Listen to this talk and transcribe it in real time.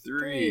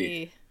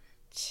3,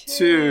 2,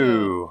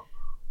 2,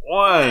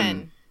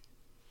 1.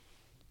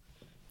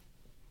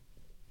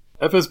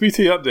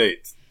 FSBT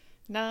update.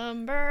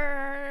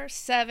 Number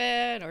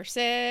 7 or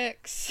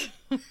 6.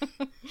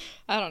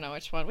 I don't know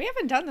which one. We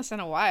haven't done this in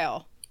a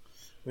while.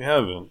 We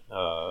haven't,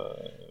 but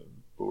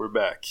we're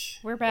back.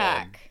 We're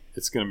back. And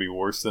it's going to be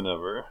worse than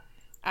ever.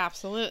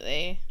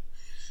 Absolutely.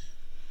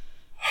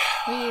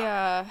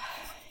 We're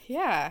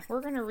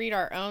going to read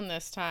our own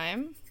this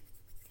time.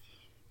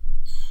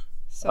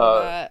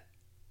 So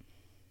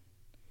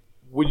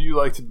would you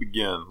like to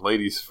begin?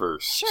 Ladies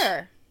first.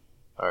 Sure.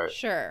 All right.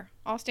 Sure.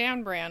 I'll stay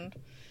on brand.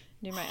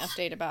 Do my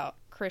update about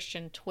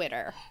Christian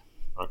Twitter.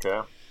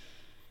 Okay.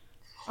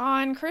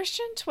 On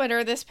Christian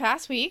Twitter this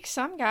past week,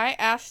 some guy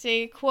asked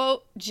a,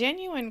 quote,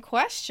 genuine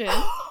question,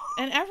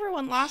 and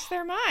everyone lost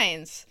their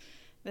minds.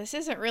 This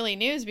isn't really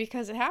news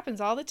because it happens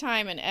all the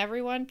time and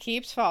everyone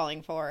keeps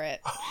falling for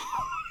it.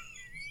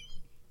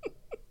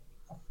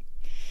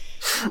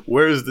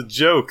 Where's the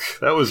joke?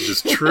 That was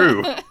just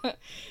true.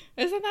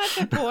 Isn't that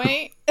the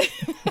point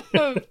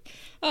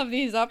of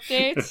these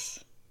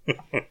updates?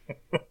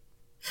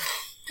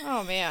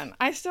 Oh, man.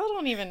 I still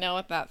don't even know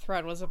what that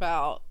thread was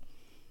about.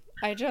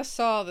 I just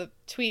saw the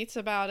tweets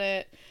about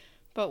it,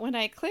 but when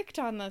I clicked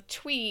on the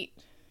tweet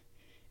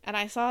and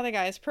I saw the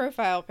guy's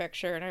profile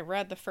picture and I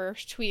read the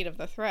first tweet of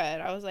the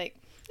thread, I was like,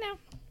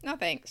 no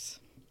thanks.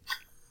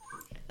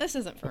 This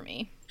isn't for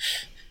me.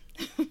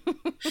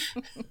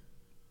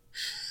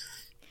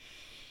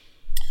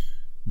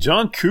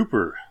 John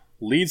Cooper,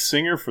 lead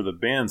singer for the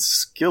band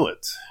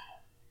Skillet,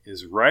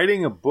 is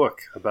writing a book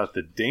about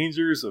the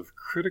dangers of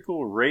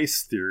critical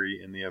race theory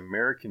in the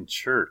American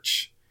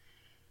church.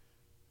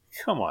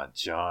 Come on,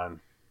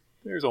 John.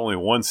 There's only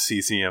one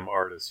CCM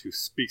artist who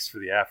speaks for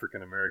the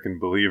African American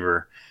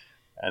believer,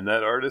 and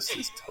that artist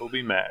is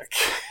Toby Mac.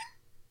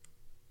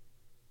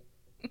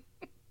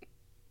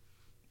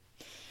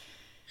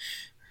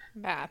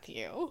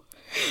 Matthew.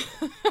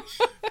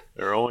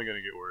 They're only going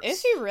to get worse.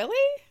 Is he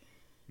really?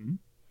 Hmm?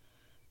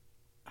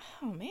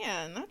 Oh,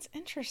 man, that's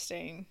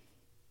interesting.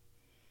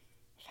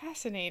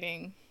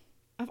 Fascinating.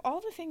 Of all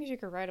the things you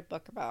could write a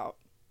book about.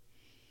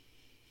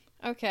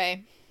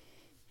 Okay.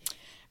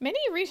 Many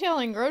retail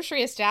and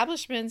grocery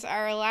establishments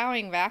are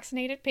allowing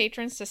vaccinated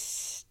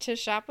patrons to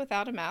shop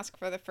without a mask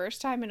for the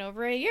first time in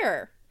over a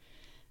year.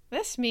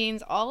 This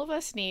means all of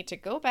us need to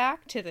go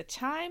back to the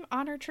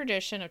time-honored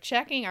tradition of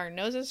checking our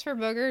noses for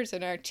boogers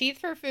and our teeth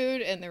for food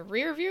in the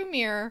rearview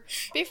mirror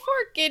before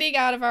getting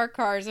out of our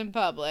cars in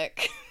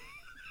public.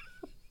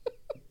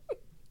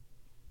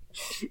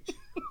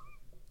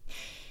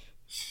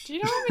 Do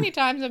you know how many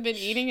times I've been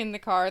eating in the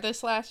car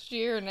this last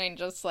year and I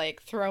just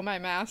throw my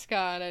mask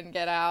on and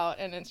get out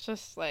and it's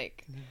just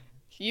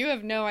you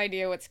have no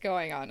idea what's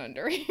going on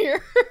under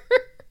here.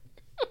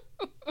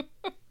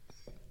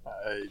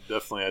 I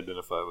definitely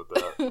identify with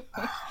that.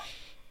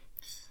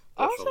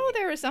 Also,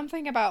 there was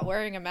something about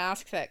wearing a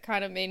mask that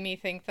kind of made me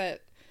think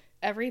that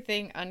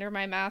everything under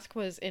my mask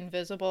was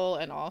invisible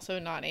and also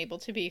not able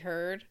to be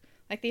heard.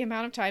 Like the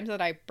amount of times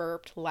that I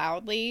burped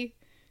loudly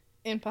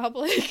in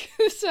public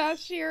this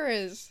last year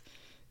is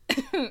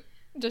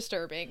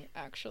disturbing,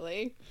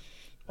 actually.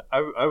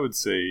 I would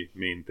say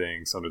mean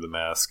things under the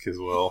mask as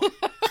well.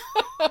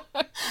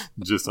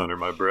 Just under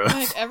my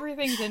breath.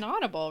 Everything's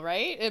inaudible,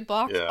 right? It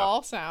blocks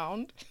all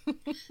sound.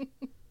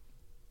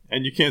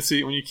 And you can't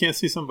see, when you can't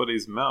see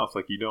somebody's mouth,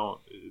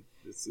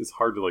 it's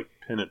hard to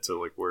pin it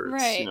to where it's,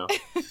 right.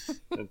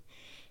 And,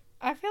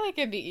 I feel like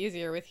it'd be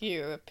easier with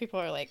you if people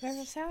are like, there's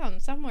a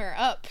sound somewhere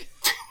up.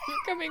 You're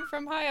coming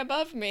from high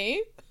above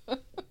me.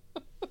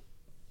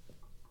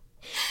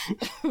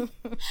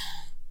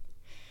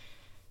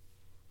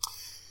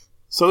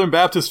 Southern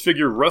Baptist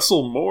figure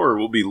Russell Moore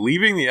will be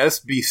leaving the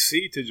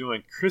SBC to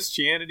join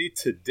Christianity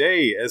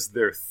Today as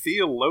their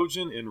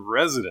theologian in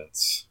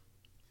residence.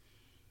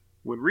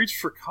 When reached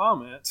for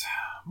comment,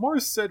 Moore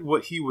said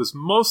what he was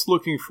most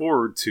looking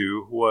forward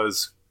to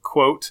was,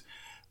 quote,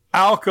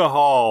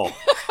 alcohol.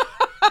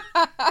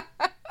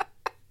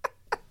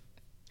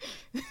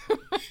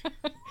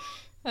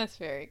 That's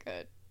very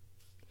good.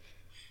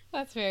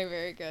 That's very,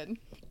 very good.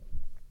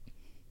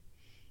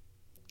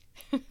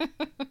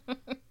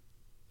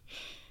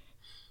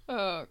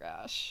 Oh,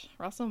 gosh.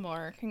 Russell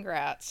Moore,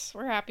 congrats.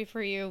 We're happy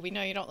for you. We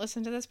know you don't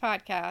listen to this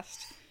podcast.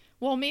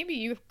 Well, maybe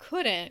you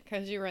couldn't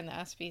because you were in the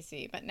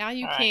SBC, but now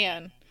you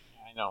can.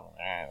 I know.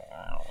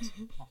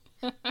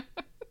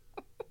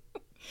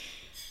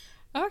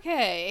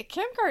 Okay.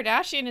 Kim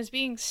Kardashian is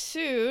being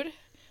sued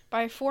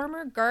by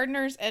former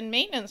gardeners and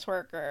maintenance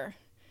worker.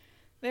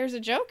 There's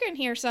a joke in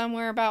here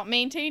somewhere about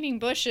maintaining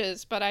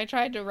bushes, but I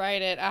tried to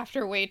write it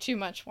after way too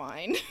much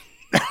wine.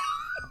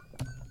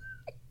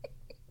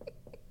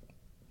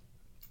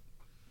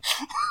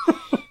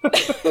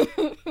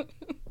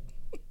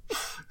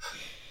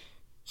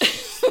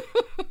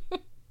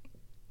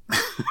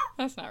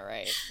 That's not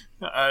right.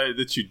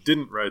 That you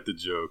didn't write the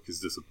joke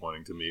is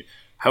disappointing to me.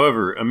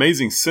 However,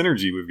 amazing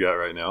synergy we've got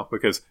right now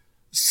because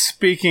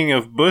speaking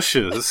of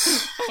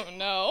bushes... Oh,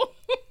 no.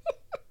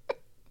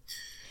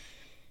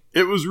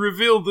 It was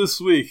revealed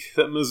this week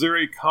that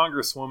Missouri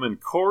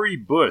Congresswoman Cori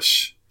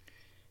Bush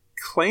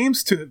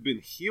claims to have been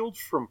healed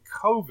from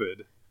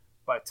COVID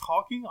by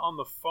talking on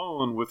the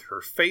phone with her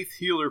faith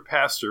healer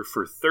pastor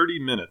for 30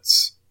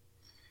 minutes.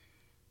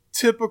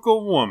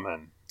 Typical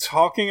woman,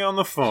 talking on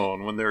the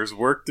phone when there's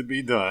work to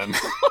be done.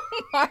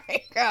 Oh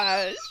my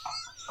gosh.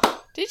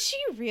 Did she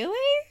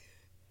really?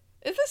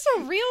 Is this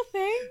a real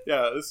thing?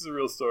 Yeah, this is a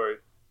real story.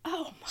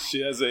 Oh my.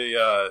 She has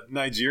a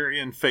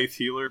Nigerian faith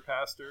healer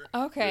pastor.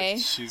 Okay.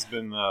 That she's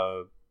been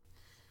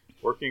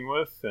working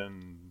with,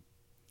 and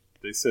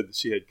they said that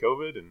she had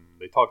COVID, and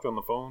they talked on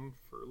the phone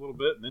for a little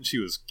bit, and then she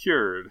was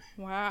cured.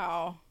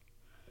 Wow.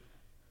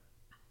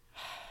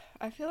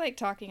 I feel like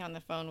talking on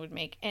the phone would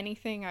make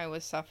anything I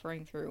was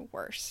suffering through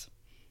worse.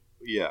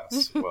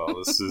 Yes. Well,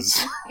 this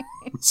is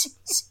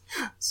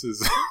this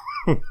is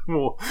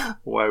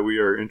why we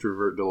are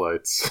introvert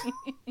delights.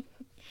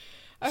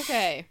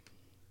 Okay.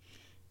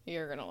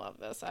 You're going to love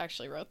this. I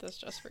actually wrote this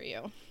just for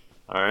you.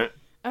 All right.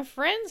 A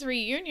Friends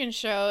reunion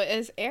show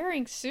is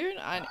airing soon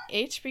on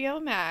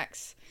HBO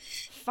Max.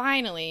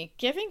 Finally,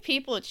 giving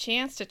people a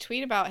chance to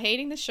tweet about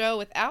hating the show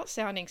without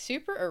sounding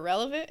super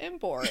irrelevant and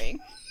boring.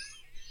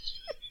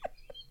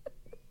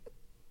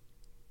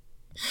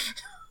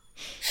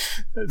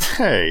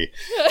 Hey.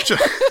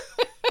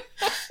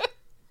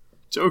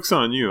 Joke's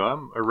on you.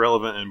 I'm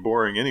irrelevant and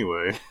boring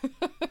anyway.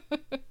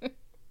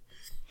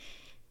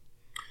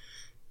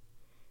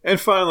 And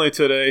finally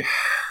today,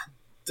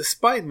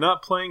 despite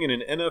not playing in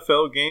an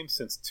NFL game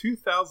since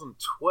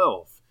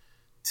 2012,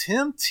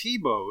 Tim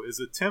Tebow is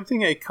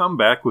attempting a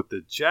comeback with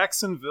the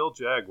Jacksonville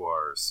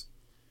Jaguars.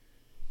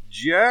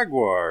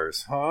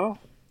 Jaguars, huh?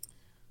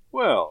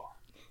 Well,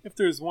 if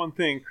there's one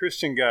thing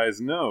Christian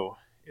guys know,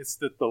 it's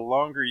that the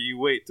longer you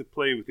wait to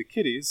play with the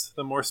kiddies,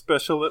 the more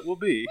special it will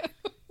be.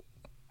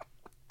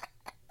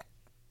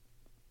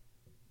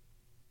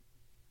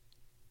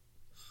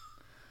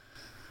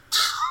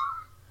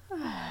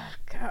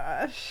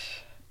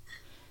 Gosh.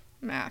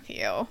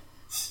 Matthew.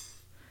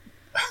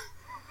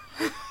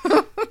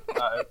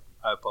 I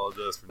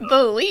apologize for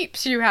The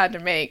leaps you had to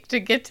make to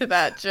get to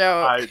that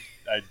joke. I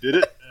did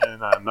it,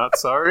 and I'm not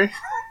sorry.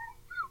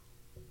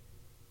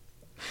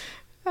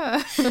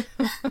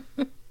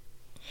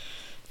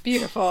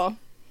 Beautiful.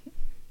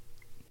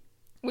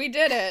 We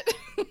did it.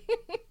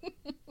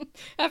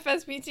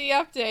 FSBT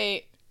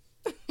update.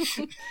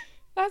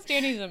 That's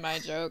Danny's and my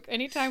joke.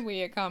 Anytime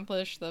we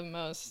accomplish the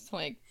most,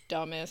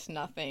 dumbest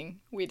nothing,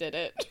 we did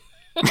it.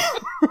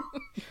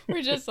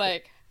 We're just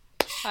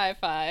high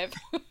five.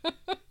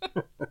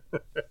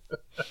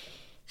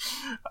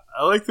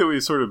 I like that we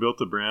sort of built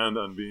the brand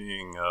on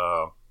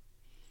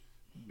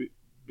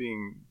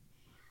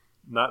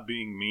not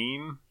being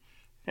mean,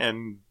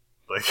 and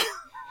but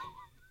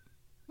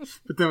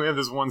then we have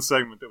this one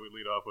segment that we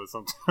lead off with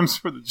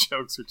sometimes where the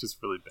jokes are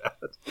just really bad.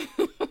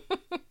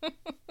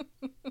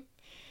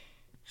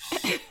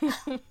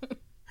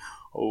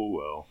 Oh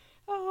well.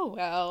 Oh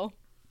well.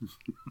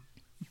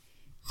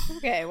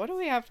 Okay, what do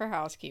we have for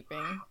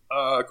housekeeping?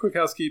 Quick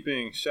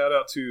housekeeping. Shout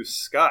out to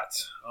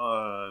Scott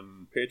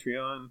on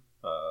Patreon.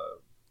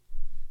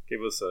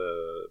 Gave us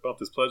bumped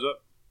his pledge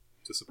up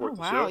to support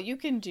the show. Wow, you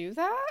can do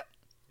that?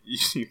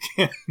 You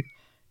can.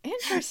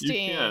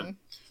 Interesting. You can.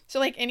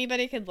 So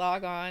anybody could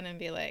log on and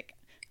be like,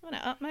 I'm going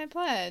to up my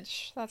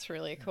pledge. That's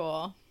really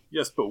cool.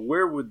 Yes, but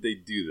where would they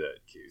do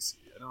that, Casey?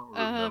 I don't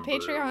remember.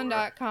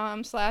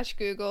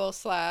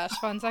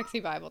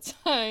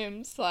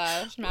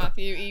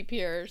 Patreon.com/Google/FunSexyBibleTime/Matthew E.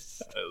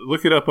 Pierce.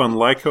 Look it up on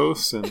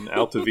Lycos and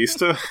Alta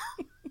Vista.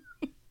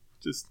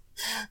 Just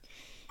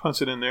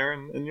punch it in there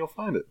and you'll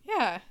find it.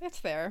 Yeah, it's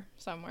there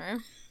somewhere.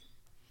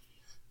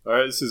 All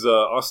right, this is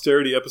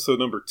austerity episode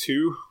number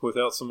 2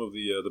 without some of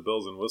the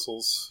bells and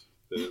whistles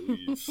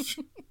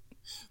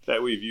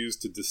that we've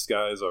used to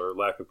disguise our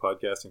lack of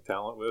podcasting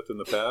talent with in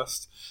the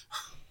past.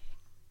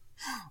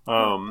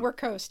 We're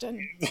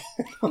coasting.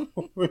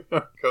 We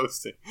are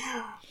coasting.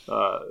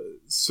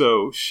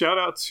 So shout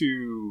out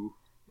to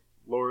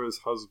Laura's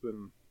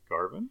husband,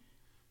 Garvin,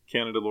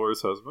 Canada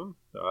Laura's husband,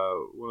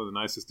 one of the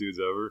nicest dudes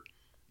ever.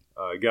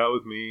 Got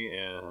with me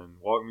and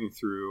walked me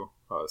through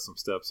some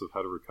steps of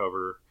how to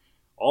recover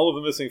all of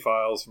the missing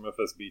files from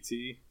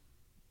FSBT,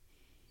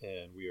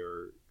 and we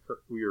are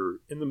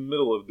in the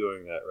middle of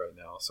doing that right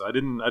now. So I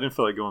didn't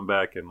feel like going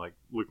back and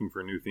looking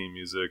for new theme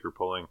music or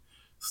pulling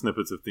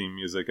snippets of theme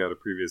music out of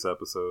previous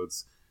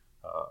episodes.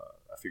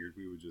 I figured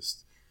we would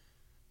just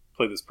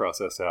play this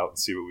process out and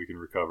see what we can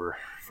recover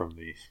from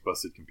the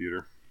busted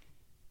computer.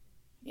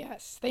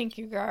 Yes, thank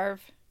you, Garv.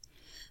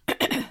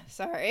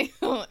 Sorry.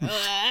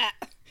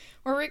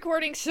 We're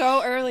recording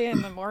so early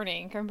in the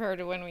morning compared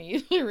to when we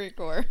usually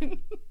record.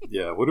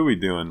 Yeah, what are we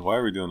doing? Why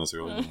are we doing this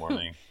early in the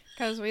morning?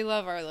 Because we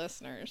love our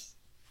listeners.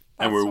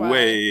 And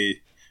we're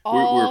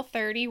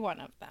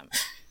 31 of them.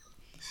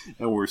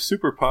 And we're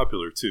super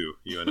popular too,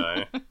 you and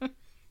I.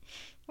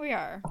 We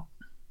are.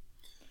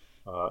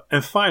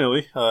 And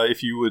finally,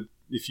 if you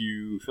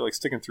feel like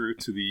sticking through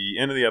to the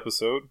end of the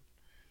episode,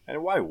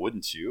 and why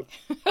wouldn't you?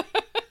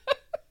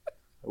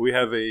 We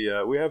have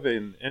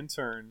an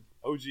intern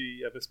OG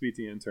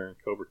FSBT intern,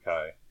 Cobra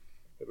Kai.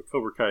 We have a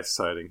Cobra Kai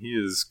sighting. He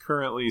is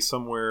currently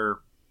somewhere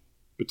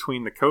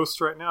between the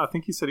coasts right now. I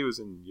think he said he was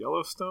in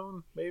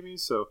Yellowstone, maybe.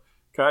 So,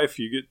 Kai, if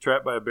you get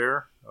trapped by a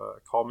bear,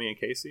 call me and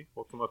Casey.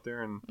 We'll come up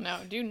there and... No,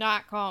 do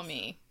not call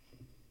me.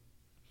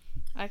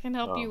 I can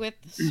help you with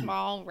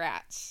small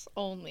rats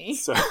only.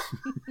 So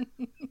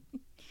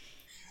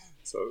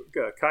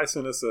Kai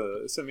sent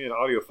me an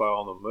audio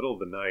file in the middle of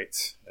the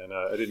night, and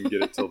I didn't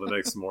get it till the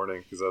next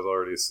morning because I was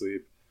already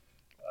asleep.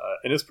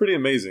 And it's pretty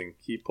amazing.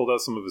 He pulled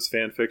out some of his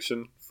fan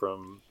fiction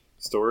from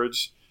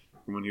storage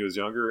from when he was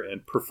younger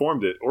and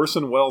performed it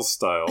Orson Welles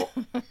style.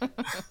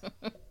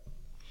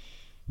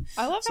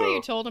 I love how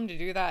you told him to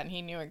do that, and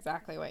he knew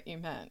exactly what you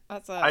meant.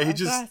 That's a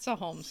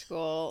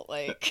homeschool,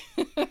 like.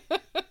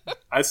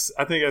 I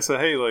think I said,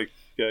 hey, like,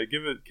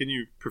 give it. Can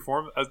you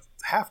perform? I was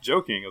half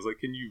joking. I was like,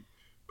 can you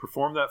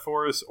perform that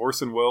for us,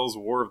 Orson Welles'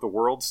 War of the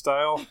Worlds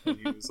style? And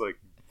he was like,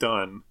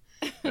 done.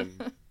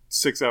 And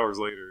 6 hours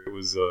later, it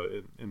was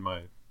in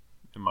my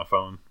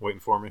phone waiting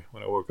for me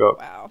when I woke up.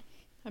 Wow,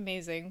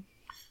 amazing.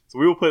 So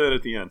we will play that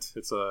at the end.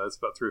 It's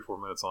about 3 or 4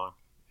 minutes long,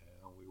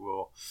 and we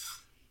will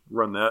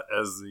run that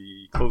as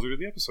the closer to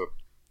the episode.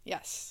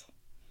 Yes.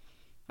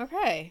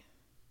 Okay.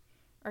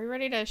 Are you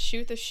ready to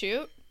shoot the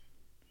shoot?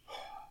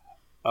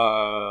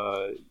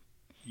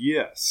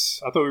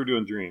 Yes. I thought we were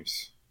doing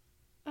dreams.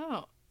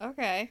 Oh,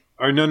 okay.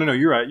 Or no.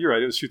 You're right.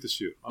 It was shoot the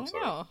shoot. I'm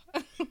sorry. Know.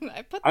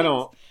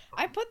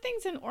 I put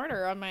things in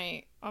order on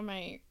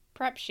my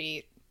prep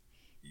sheet.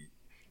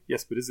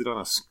 Yes, but is it on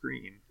a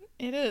screen?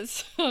 It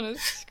is on a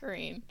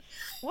screen.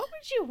 What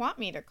would you want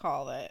me to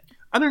call it?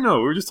 I don't know.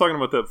 We were just talking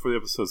about that before the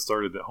episode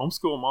started, that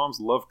homeschool moms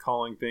love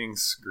calling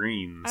things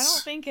screens. I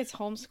don't think it's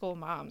homeschool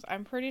moms.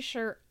 I'm pretty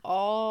sure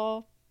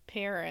all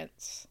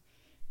parents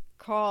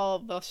call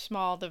the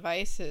small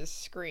devices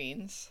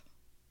screens.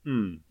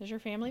 Is your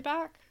family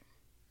back?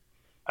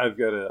 I've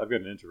got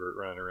an introvert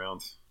running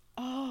around.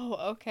 Oh,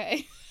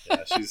 okay.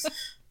 Yeah,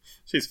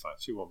 she's fine.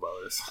 She won't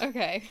bother us.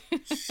 Okay.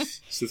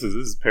 This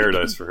is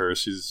paradise for her.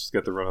 She's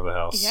got the run of the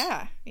house.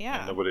 Yeah.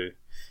 And nobody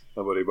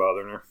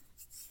bothering her.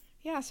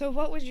 Yeah. So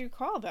what would you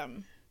call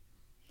them?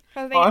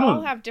 Because they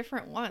all have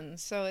different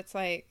ones. So it's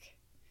like.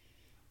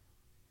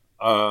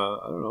 I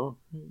don't know.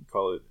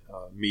 Call it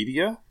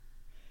media.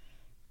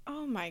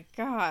 Oh my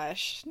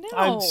gosh! No.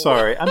 I'm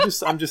sorry. I'm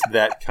just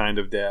that kind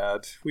of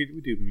dad. We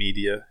do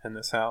media in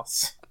this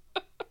house.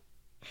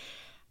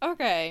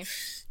 Okay.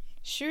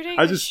 Shooting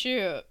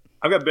shoot.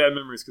 I've got bad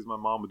memories because my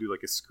mom would do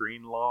like a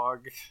screen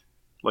log,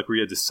 like where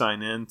you had to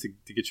sign in to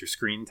get your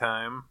screen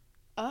time.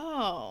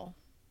 Oh.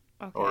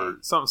 Okay. Or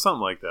something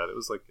like that. It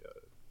was like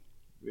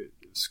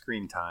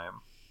screen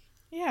time.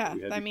 Yeah,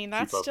 I mean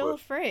that's still a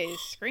phrase,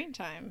 screen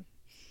time.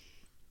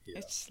 Yeah.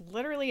 It's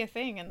literally a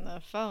thing in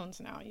the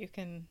phones now. You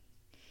can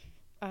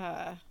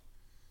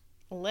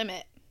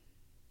limit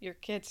your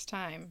kids'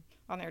 time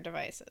on their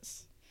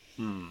devices.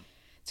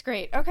 It's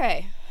great.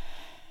 Okay.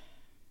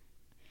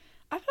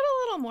 I put a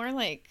little more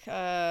like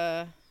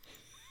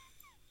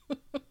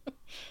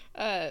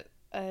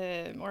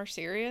more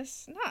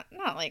serious.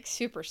 Not like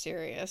super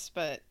serious,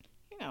 but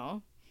you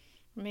know,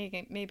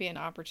 maybe an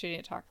opportunity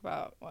to talk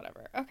about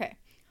whatever. Okay.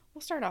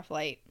 We'll start off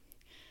light.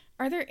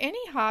 Are there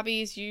any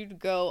hobbies you'd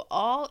go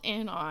all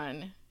in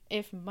on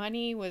if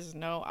money was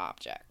no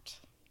object?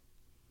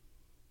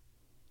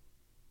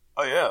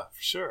 Oh yeah,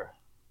 for sure.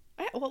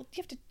 Well,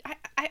 you have to.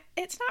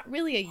 It's not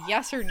really a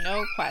yes or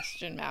no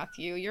question,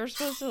 Matthew. You're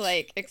supposed to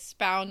like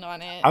expound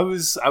on it. I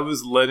was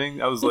letting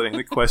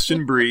the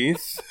question breathe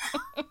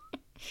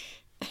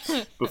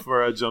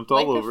before I jumped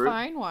all over it.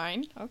 Like fine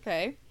wine.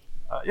 Okay.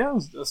 Yeah, it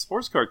was a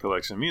sports card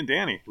collection. Me and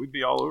Danny, we'd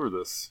be all over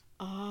this.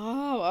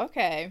 Oh,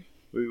 okay.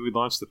 We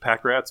launched the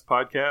Pack Rats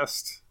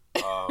podcast,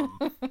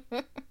 and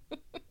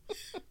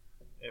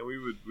we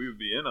would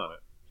be in on it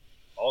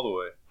all the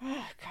way.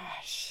 Oh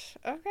gosh.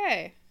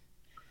 Okay.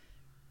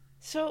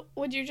 So,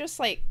 would you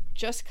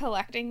just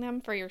collecting them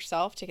for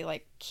yourself to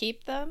like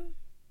keep them?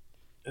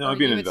 No, or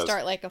you would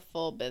start like a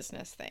full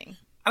business thing?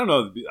 I don't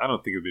know. I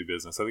don't think it would be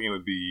business. I think it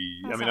would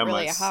be. That's not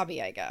really a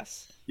hobby, I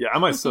guess. Yeah, I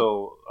might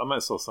sell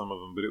some of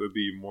them, but it would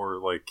be more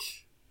like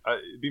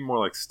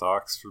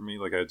stocks for me.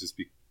 Like I'd just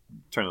be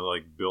trying to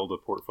like build a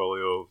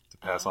portfolio to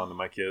pass on to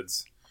my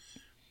kids.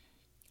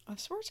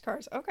 Sports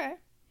cars, okay.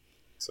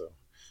 So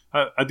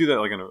I do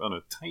that like on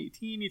a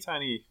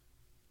tiny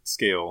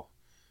scale.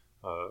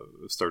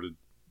 Started,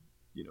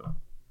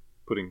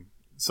 putting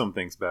some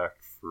things back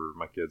for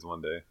my kids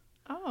one day.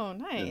 Oh,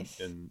 nice.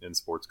 In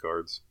sports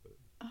cards.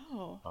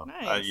 Oh,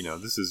 nice.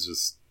 This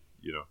is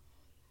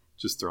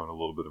just throwing a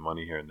little bit of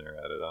money here and there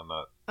at it. I'm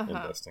not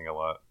investing a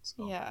lot.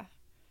 So. Yeah.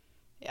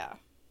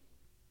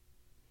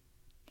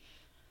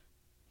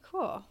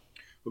 Cool.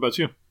 What about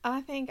you?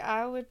 I think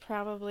I would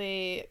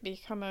probably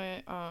become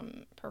a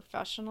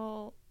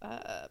professional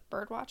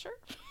bird watcher.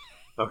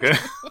 Okay.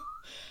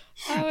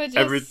 I would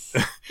just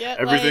get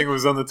everything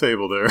was on the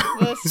table there.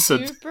 The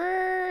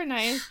super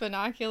nice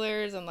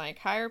binoculars and like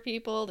hire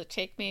people to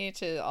take me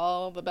to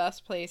all the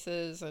best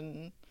places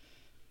and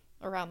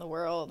around the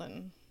world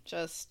and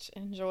just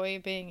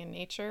enjoy being in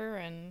nature.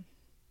 And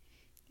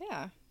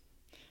yeah,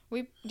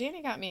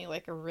 Danny got me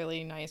like a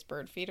really nice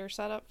bird feeder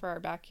set up for our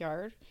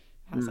backyard.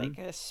 It has like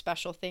a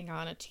special thing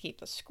on it to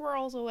keep the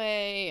squirrels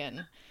away,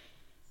 and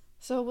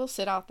so we'll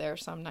sit out there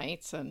some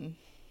nights, and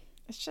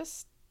it's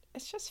just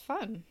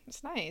fun.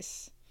 It's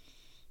nice.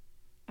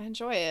 I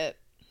enjoy it.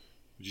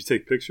 Did you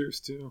take pictures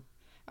too?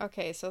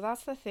 Okay, so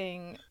that's the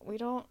thing. We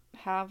don't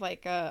have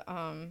like a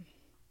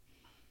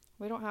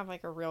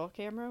real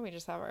camera. We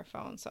just have our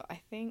phone. So I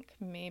think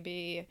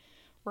maybe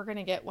we're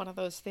gonna get one of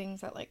those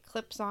things that like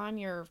clips on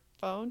your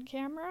phone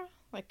camera,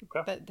 like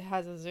that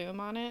has a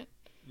zoom on it.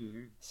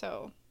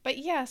 So, but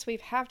yes, we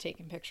have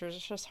taken pictures.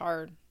 It's just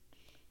hard.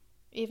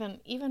 Even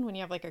when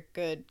you have like a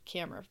good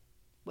camera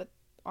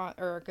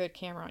or a good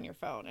camera on your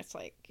phone, it's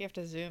like you have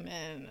to zoom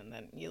in and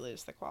then you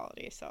lose the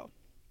quality. So,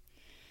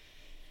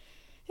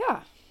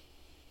 yeah.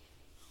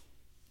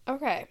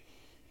 Okay.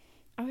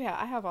 Oh yeah,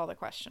 I have all the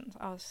questions.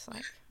 I was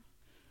like,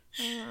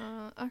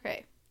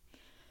 okay.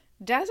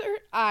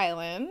 Desert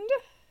island,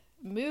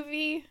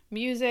 movie,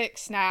 music,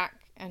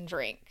 snack, and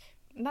drink.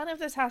 None of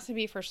this has to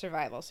be for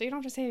survival, so you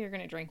don't have to say you're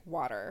going to drink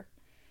water.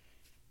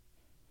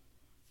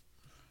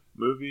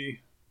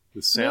 Movie,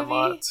 The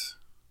Sandlot.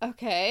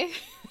 Okay.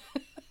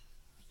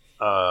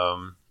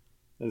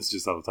 It's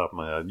just off the top of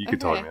my head. You could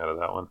talk me out of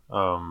that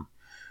one.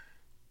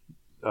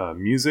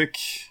 Music,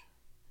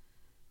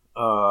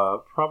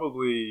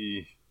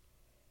 probably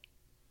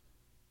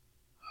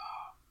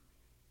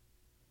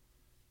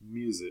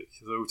music.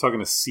 So we're talking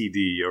a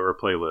CD or a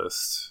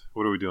playlist.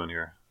 What are we doing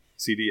here?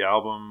 CD,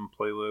 album,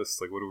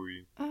 playlist? Like, what are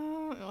we?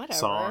 Whatever.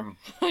 Song?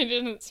 I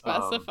didn't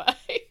specify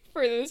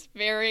for this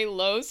very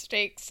low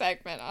stakes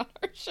segment on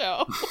our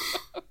show.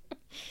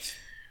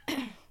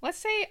 Let's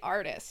say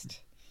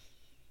artist.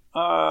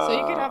 So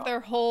you could have their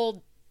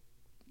whole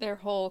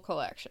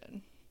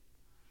collection.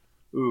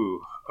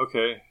 Ooh,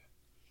 okay.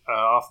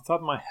 Off the top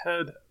of my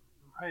head,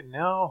 right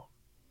now,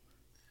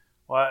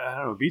 well, I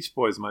don't know. Beach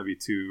Boys might be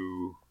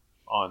too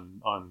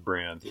on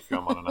brand if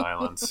I'm on an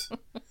island.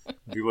 I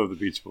do love the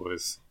Beach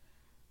Boys.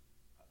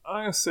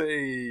 I'll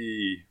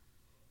say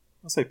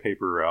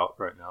Paper Route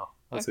right now.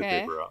 Let's say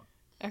Paper Route.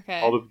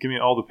 Okay. Give me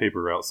all the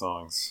Paper Route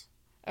songs.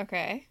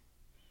 Okay.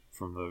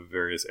 From the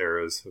various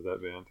eras of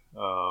that band.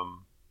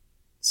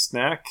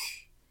 Snack.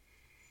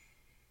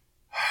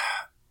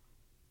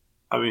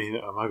 I mean,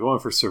 am I going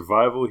for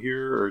survival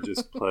here or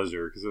just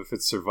pleasure? Because if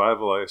it's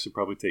survival, I should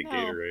probably take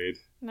Gatorade.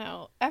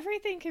 No,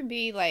 everything can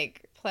be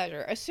like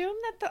pleasure. Assume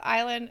that the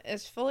island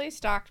is fully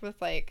stocked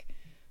with like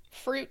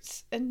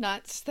fruits and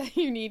nuts that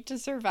you need to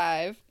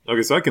survive.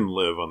 Okay, so I can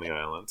live on the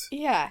island.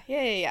 Yeah.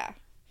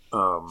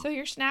 So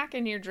your snack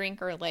and your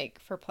drink are like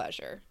for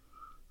pleasure.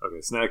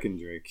 Okay, snack and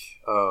drink.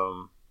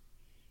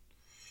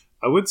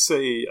 I would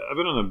say I've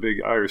been on a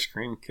big Irish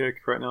cream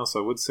kick right now,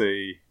 so I would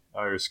say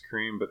Irish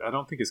cream, but I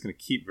don't think it's going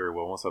to keep very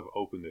well once I've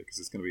opened it because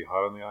it's going to be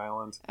hot on the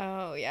island.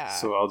 Oh, yeah.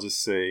 So I'll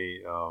just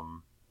say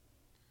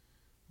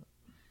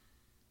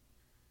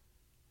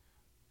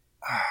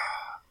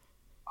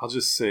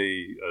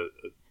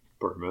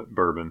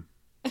bourbon.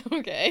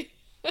 Okay.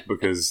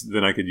 Because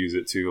then I could use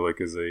it too,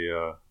 like as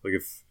a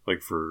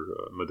for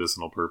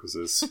medicinal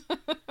purposes.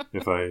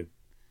 if I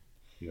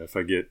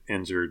get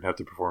injured, have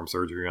to perform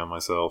surgery on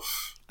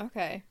myself.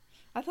 Okay,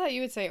 I thought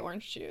you would say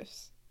orange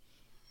juice.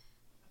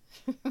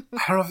 I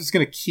don't know if it's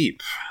gonna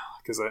keep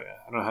because I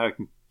don't know how I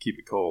can keep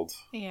it cold.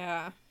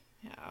 Yeah.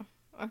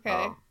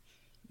 Okay.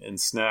 And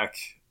snack,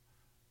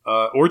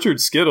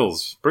 Orchard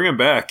Skittles. Bring them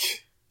back.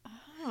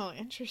 Oh,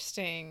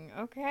 interesting.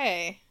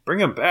 Okay. Bring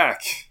them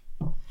back.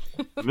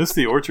 Miss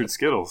the Orchard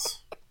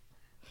Skittles.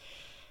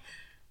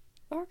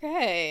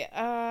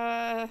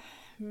 Okay.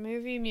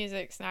 Movie,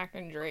 music, snack,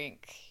 and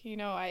drink. You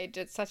know, I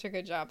did such a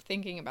good job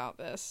thinking about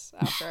this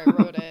after I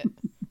wrote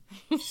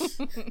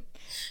it.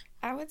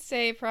 I would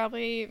say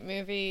probably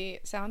movie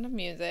Sound of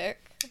Music.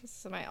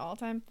 This is my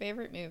all-time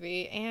favorite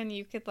movie. And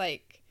you could,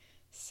 like,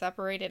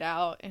 separate it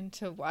out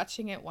into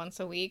watching it once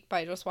a week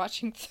by just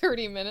watching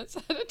 30 minutes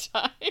at a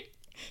time.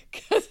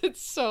 Because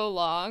it's so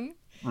long.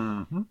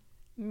 Mm-hmm.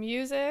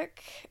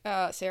 Music,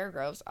 Sarah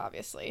Groves,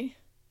 obviously.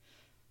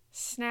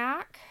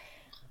 Snack,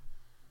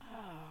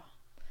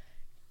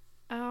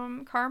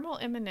 caramel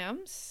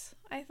M&Ms,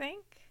 I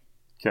think.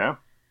 Okay.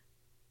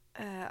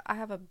 I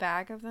have a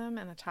bag of them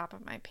in the top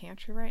of my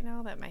pantry right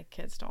now that my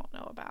kids don't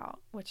know about,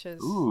 which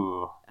is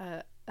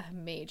a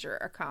major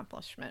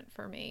accomplishment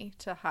for me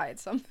to hide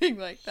something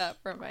like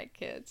that from my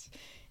kids.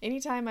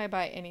 Anytime I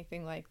buy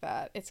anything like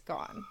that, it's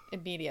gone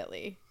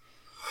immediately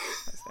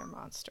because they're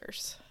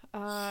monsters.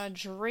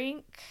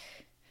 Drink.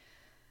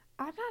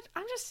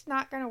 I'm just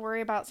not going to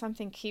worry about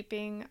something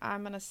keeping.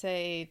 I'm going to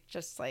say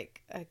just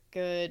like a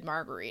good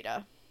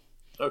margarita.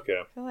 Okay.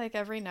 I feel like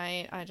every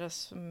night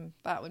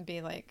that would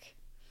be like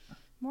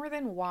more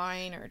than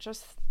wine or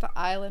just the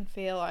island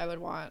feel. I would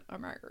want a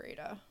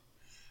margarita.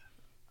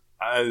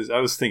 I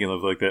was thinking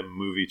of like that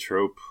movie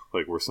trope,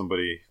 like where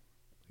somebody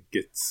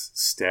gets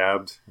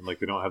stabbed and like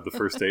they don't have the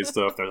first aid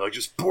stuff. They're like,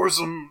 just pour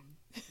some,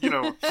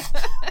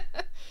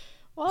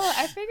 Well, Well,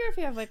 I figure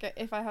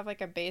if I have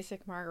like a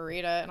basic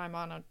margarita and I'm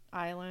on an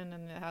island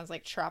and it has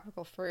like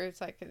tropical fruits,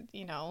 I could,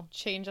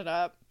 change it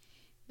up,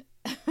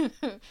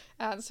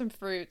 add some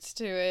fruits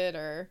to it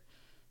or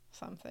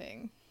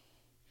something.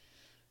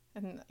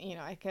 And,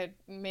 I could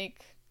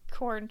make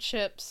corn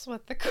chips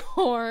with the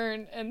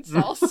corn and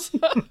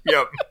salsa.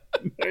 Yep.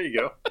 There you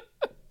go.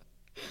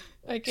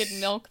 I could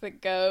milk the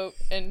goat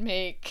and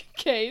make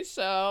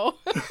queso.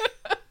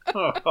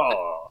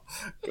 Oh,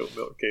 goat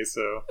milk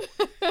queso.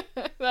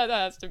 That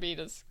has to be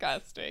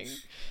disgusting.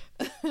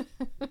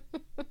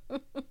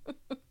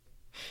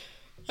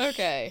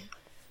 Okay.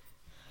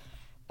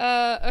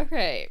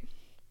 Okay.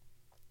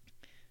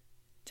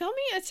 Tell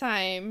me a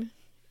time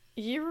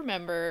you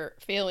remember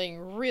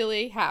feeling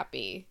really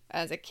happy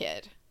as a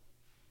kid.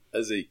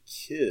 As a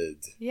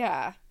kid?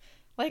 Yeah.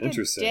 Like a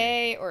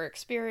day or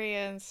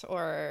experience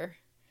or...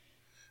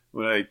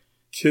 When I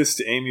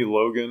kissed Amy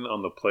Logan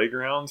on the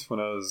playground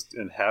when I was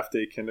in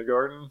half-day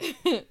kindergarten.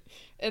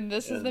 And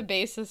this is the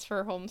basis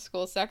for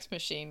Homeschool Sex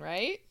Machine,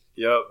 right?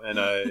 Yep, and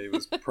I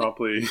was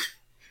promptly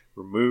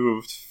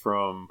removed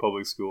from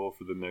public school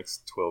for the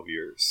next 12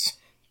 years.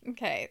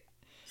 Okay.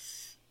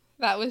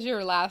 That was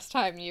your last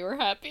time you were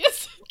happy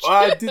as a kid.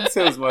 Well, I didn't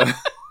say it was my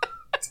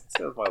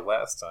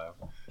last time.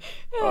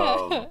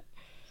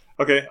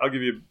 Okay, I'll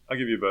give you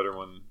a better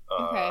one.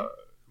 Okay.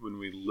 When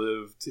we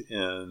lived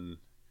in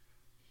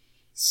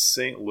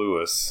St.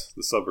 Louis,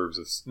 the suburbs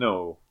of...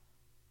 No.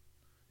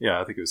 Yeah,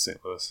 I think it was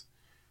St. Louis.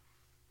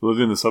 We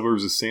lived in the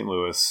suburbs of St.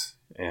 Louis,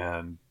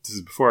 and this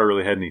is before I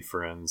really had any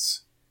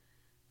friends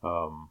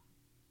or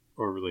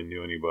really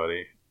knew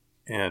anybody.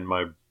 And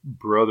my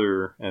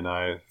brother and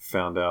I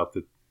found out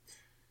that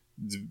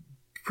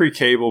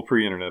pre-cable,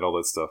 pre-internet, all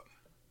that stuff.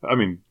 I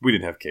mean, we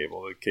didn't have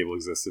cable. Cable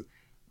existed.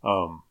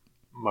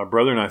 My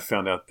brother and I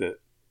found out that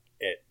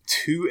at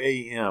 2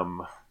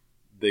 a.m.,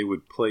 they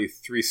would play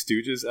Three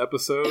Stooges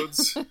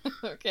episodes.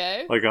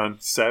 Okay. Like on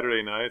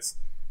Saturday nights.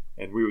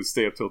 And we would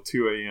stay up till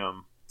 2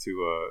 a.m.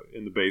 to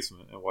in the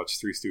basement and watch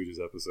Three Stooges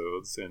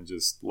episodes and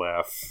just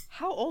laugh.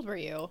 How old were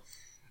you?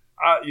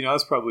 I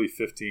was probably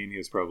 15. He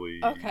was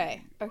probably...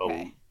 Okay.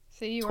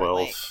 So you 12. were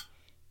like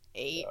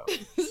 8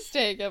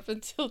 staying up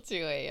until 2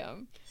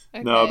 a.m.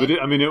 Okay. No, but it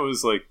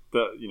was like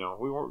that.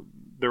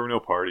 There were no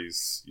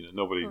parties.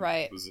 Nobody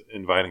was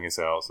inviting us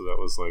out, so that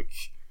was like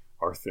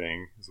our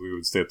thing. So we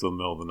would stay up till the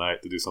middle of the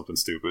night to do something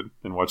stupid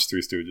and watch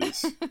Three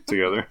Stooges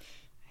together.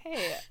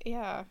 Hey,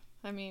 yeah.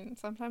 I mean,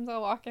 sometimes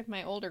I'll walk in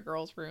my older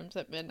girls' rooms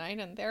at midnight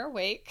and they're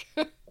awake,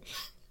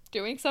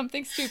 doing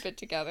something stupid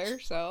together.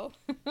 So,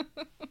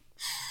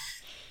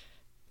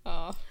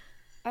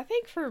 I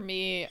think for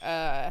me,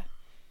 I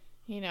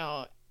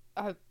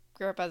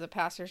grew up as a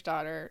pastor's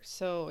daughter,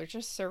 so we're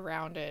just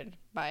surrounded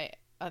by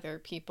other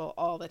people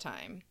all the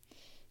time.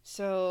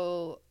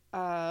 So,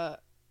 a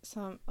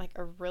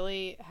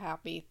really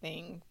happy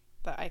thing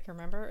that I can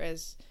remember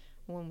is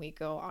when we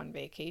go on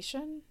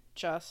vacation,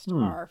 just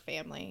our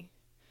family.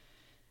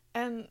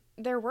 And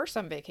there were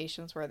some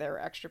vacations where there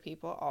were extra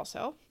people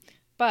also,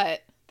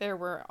 but there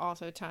were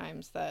also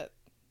times that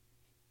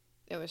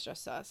it was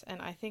just us.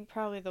 And I think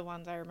probably the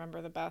ones I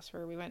remember the best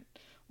were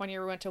one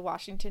year we went to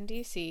Washington,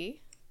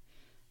 D.C.,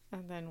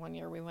 and then one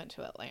year we went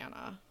to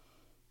Atlanta,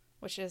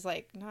 which is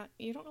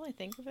you don't really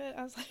think of it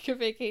as like a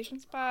vacation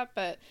spot,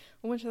 but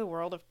we went to the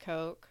World of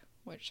Coke,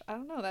 which I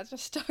don't know, that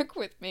just stuck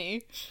with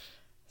me.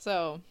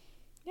 So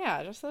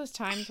yeah, just those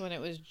times when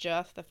it was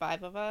just the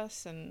 5 of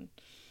us and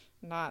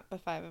not the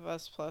 5 of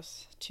us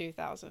plus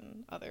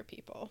 2,000 other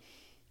people.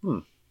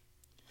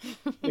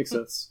 Makes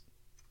sense.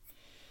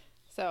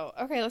 So,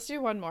 okay, let's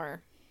do one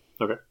more.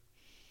 Okay.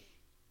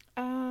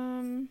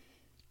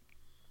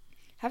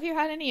 Have you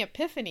had any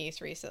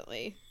epiphanies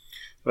recently?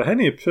 Have I had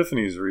any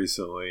epiphanies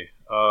recently?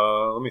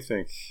 Let me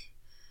think.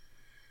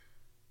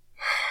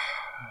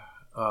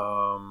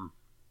 Have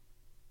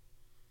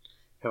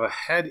I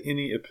had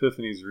any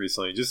epiphanies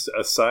recently? Just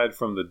aside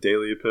from the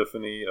daily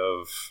epiphany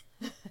of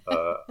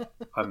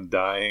I'm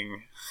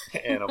dying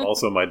and I'm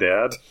also my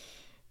dad.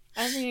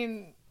 I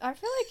mean, I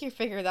feel like you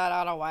figured that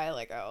out a while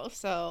ago,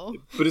 so...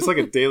 But it's like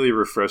a daily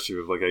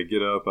refresher of like I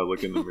get up, I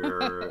look in the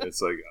mirror,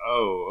 it's like,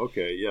 oh,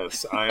 okay,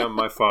 yes, I am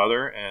my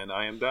father and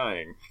I am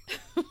dying.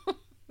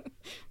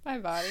 My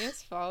body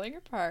is falling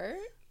apart.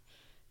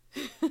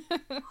 Have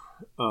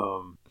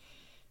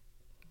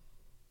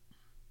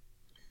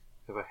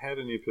I had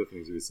any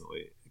epiphanies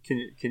recently?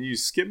 Can you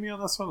skip me on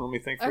this one? Let me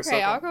think for a second.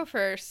 Okay, I'll go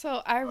first.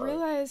 So I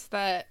realized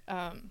that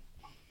I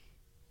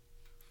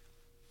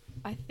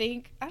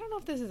don't know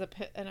if this is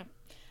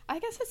I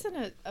guess it's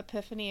an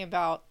epiphany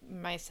about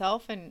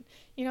myself, and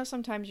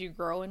sometimes you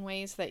grow in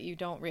ways that you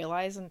don't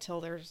realize until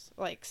there's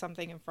like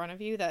something in front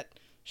of you that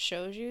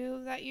shows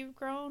you that you've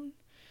grown.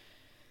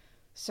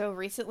 So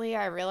recently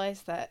I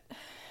realized that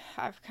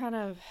I've kind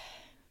of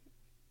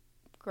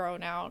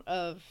grown out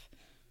of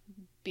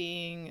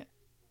being,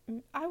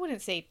 I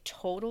wouldn't say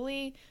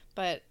totally,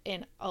 but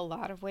in a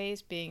lot of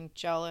ways being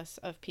jealous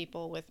of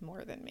people with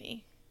more than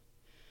me.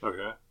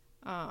 Okay.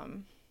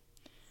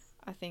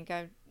 I think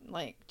I've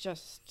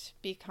just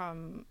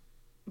become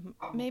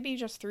maybe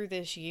just through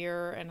this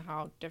year and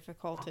how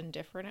difficult and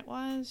different it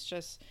was,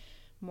 just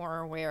more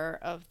aware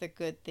of the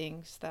good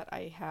things that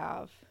I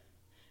have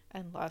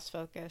and less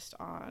focused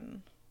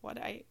on what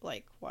I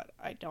like, what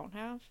I don't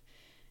have.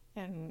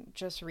 And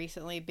just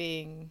recently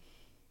being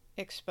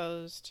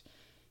exposed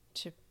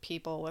to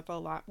people with a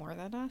lot more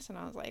than us, and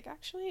I was like,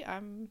 actually,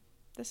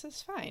 this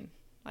is fine.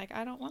 Like,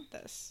 I don't want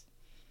this.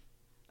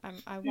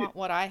 I want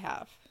what I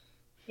have.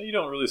 You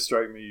don't really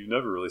strike me. You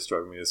never really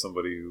struck me as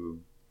somebody who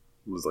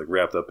was like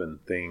wrapped up in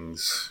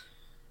things.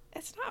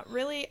 It's not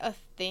really a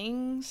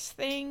things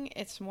thing.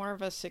 It's more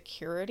of a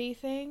security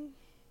thing.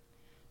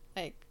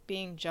 Like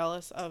being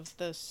jealous of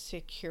the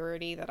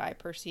security that I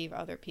perceive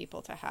other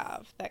people to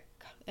have.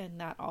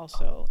 And that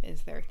also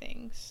is their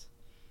things.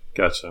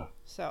 Gotcha.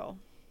 So.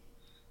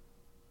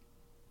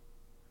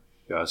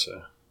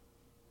 Gotcha.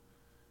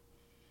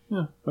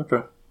 Yeah. Okay.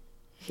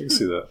 I can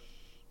see that.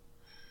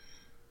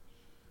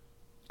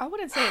 I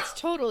wouldn't say it's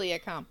totally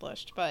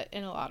accomplished, but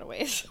in a lot of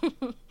ways.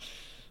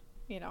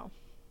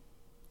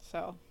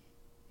 So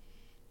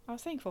I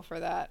was thankful for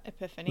that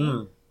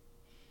epiphany.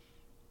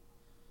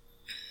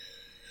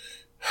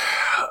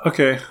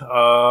 Okay.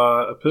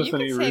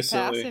 Epiphany you can say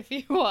recently. Pass if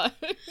you want.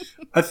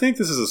 I think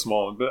this is a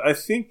small one, but I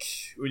think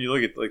when you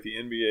look at like the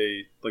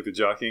NBA, like the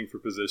jockeying for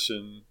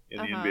position in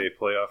the NBA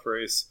playoff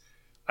race,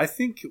 I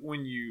think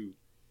when you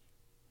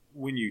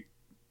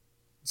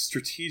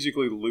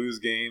strategically lose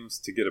games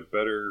to get a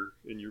better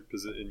in your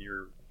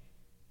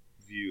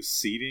view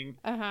seeding,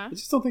 I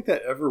just don't think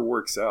that ever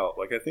works out.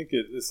 Like I think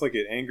it's like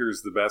it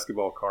angers the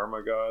basketball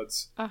karma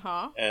gods,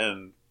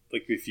 and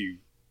like if you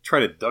try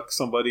to duck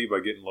somebody by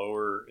getting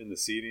lower in the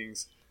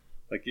seedings,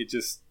 like it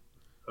just,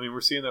 I mean,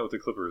 we're seeing that with the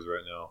Clippers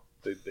right now.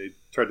 They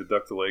tried to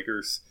duck the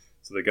Lakers,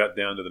 so they got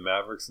down to the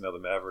Mavericks, and now the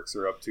Mavericks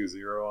are up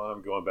 2-0 on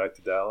them, going back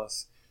to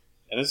Dallas.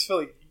 And I just feel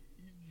like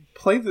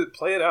play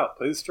it out,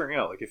 play the string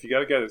out. Like if you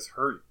got a guy that's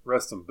hurt,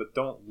 rest him, but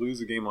don't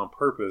lose a game on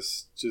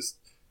purpose. Just,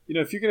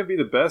 if you're going to be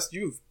the best,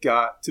 you've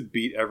got to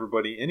beat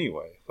everybody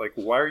anyway. Like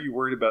why are you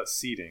worried about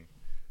seeding?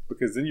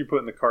 Because then you're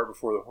putting the cart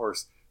before the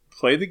horse.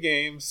 Play the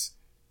games,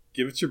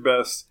 give it your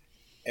best,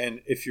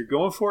 and if you're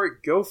going for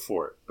it, go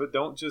for it. But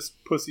don't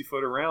just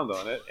pussyfoot around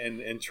on it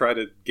and try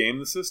to game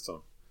the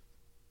system.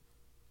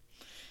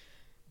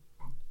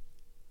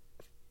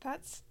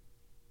 That's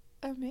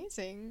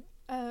amazing.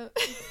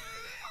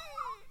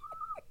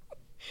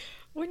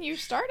 When you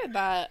started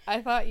that,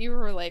 I thought you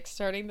were like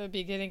starting the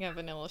beginning of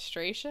an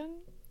illustration.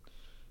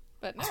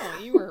 But no,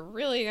 you were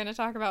really going to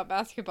talk about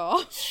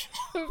basketball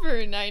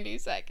for 90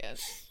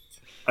 seconds.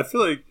 I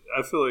feel like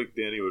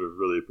Danny would have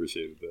really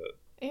appreciated that.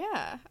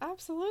 Yeah,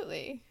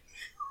 absolutely.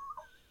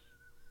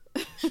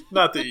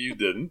 Not that you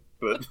didn't,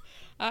 but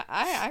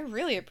I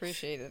really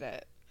appreciated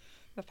it.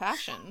 The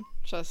passion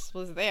just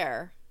was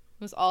there.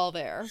 It was all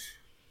there.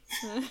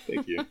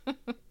 Thank you.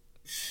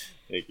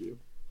 Thank you.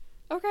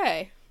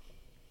 Okay.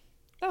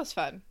 That was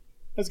fun.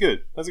 That's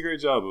good. That's a great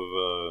job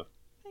of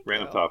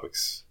random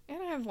topics.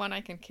 And I have one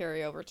I can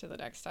carry over to the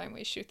next time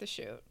we shoot the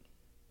shoot.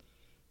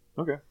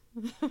 Okay.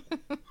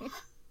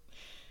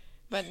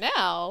 But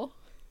now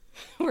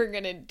we're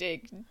going to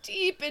dig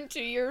deep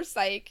into your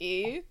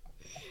psyche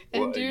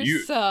and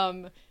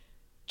some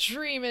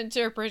dream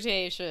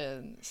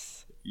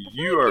interpretations.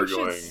 You are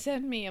going. Should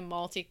send me a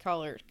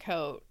multicolored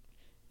coat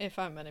if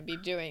I'm going to be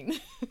doing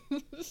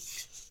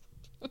this.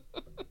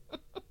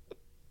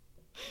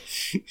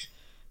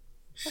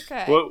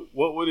 Okay.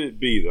 What would it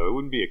be though? It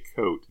wouldn't be a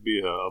coat. It'd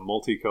be a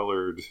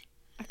multicolored.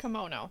 A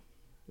kimono.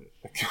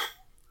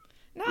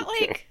 Not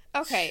like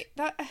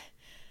that.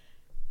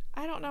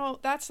 I don't know.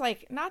 That's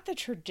like not the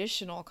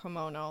traditional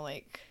kimono,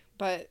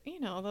 but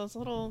those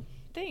little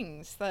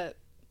things that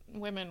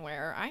women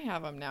wear. I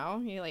have them now.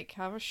 You like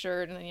have a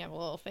shirt and then you have a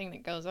little thing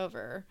that goes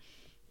over.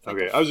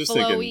 Okay, I was just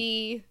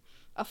thinking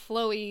a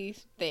flowy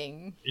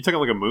thing. You talking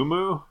like a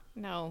muumuu?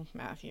 No,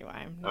 Matthew,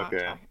 I'm not.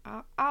 Okay.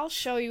 I'll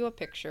show you a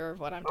picture of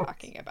what I'm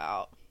talking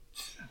about.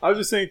 I was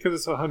just saying because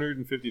it's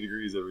 150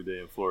 degrees every day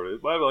in Florida.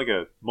 I have like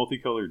a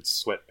multicolored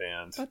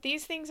sweatband. But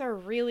these things are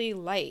really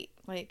light,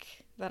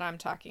 that I'm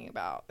talking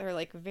about. They're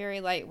like very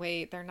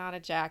lightweight. They're not a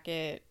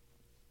jacket.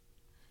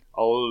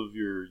 All of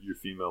your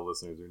female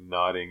listeners are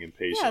nodding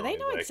impatiently. Yeah, they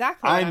know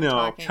exactly what I'm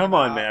talking Come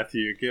about. on,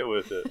 Matthew, get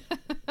with it.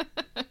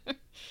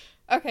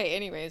 Okay,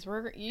 anyways,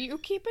 you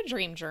keep a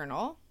dream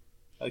journal.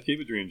 I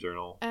keep a dream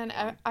journal. And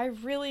I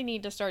really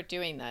need to start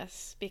doing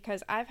this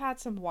because I've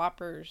had some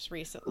whoppers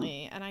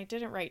recently and I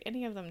didn't write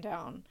any of them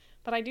down.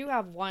 But I do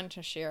have one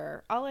to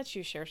share. I'll let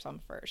you share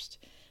some first.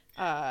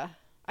 I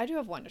do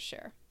have one to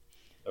share.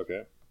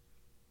 Okay.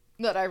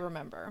 That I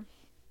remember.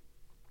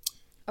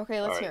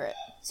 Okay, let's hear it.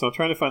 So I'm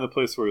trying to find the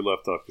place where we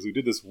left off because we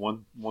did this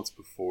once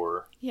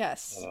before.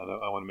 Yes. And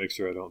I want to make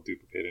sure I don't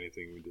duplicate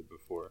anything we did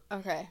before.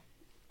 Okay.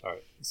 All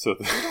right. So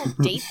you don't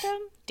date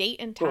them? Date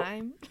and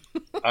time?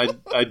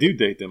 I do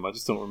date them. I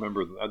just don't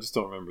remember. I just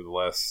don't remember the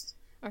last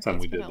time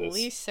we did this. At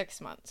least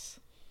 6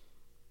 months.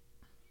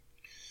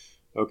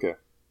 Okay.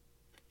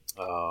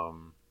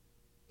 All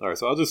right.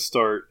 So I'll just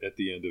start at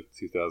the end of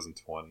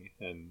 2020,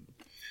 and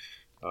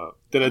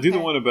Did I do the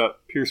Okay. one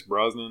about Pierce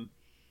Brosnan?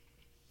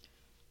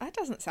 That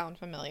doesn't sound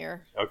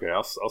familiar. Okay,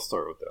 I'll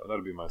start with that.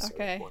 That'll be my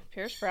starting Okay, point.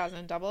 Pierce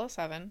Brosnan,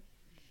 007.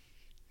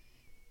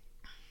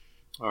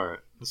 All right,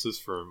 this is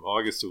from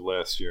August of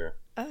last year.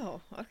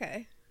 Oh,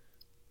 okay.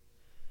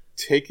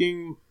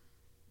 I'm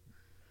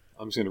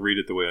just going to read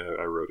it the way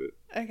I wrote it.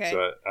 Okay.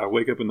 So I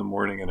wake up in the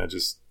morning and I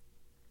just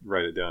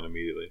write it down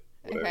immediately.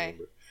 What I Okay.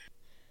 remember.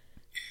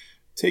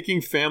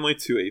 Taking family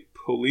to a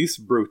police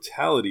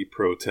brutality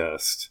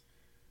protest,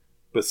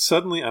 but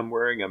suddenly I'm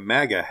wearing a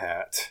MAGA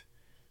hat.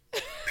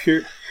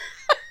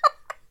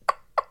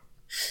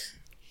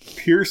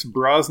 Pierce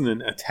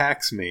Brosnan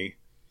attacks me.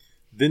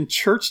 Then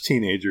church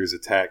teenagers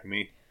attack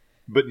me,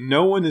 but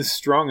no one is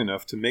strong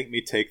enough to make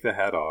me take the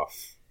hat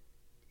off.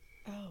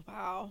 Oh,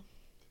 wow.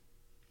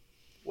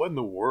 What in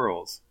the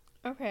world?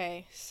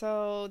 Okay,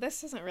 so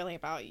this isn't really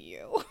about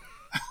you.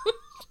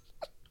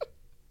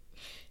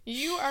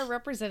 You are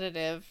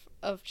representative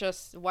of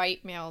just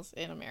white males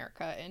in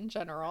America in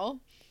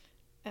general.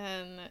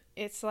 And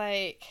it's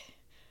like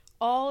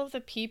all of the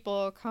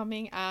people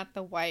coming at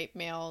the white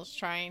males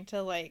trying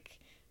to like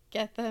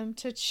get them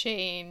to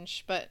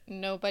change, but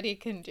nobody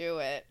can do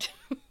it.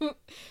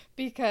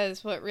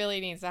 Because what really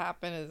needs to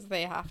happen is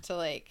they have to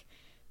like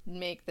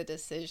make the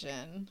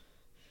decision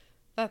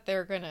that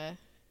they're gonna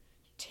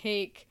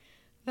take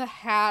the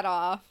hat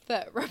off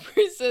that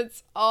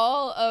represents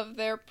all of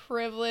their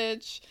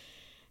privilege.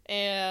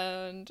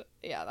 And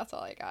yeah, that's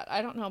all I got.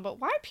 I don't know, but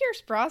why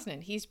Pierce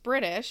Brosnan? He's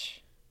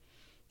British.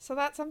 So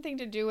that's something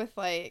to do with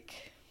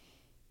like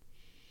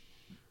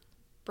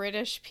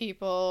British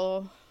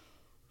people.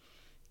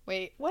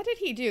 Wait, what did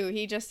he do?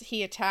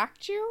 He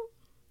attacked you?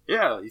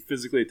 Yeah, he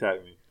physically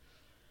attacked me.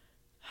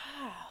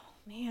 Oh,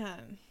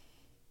 man.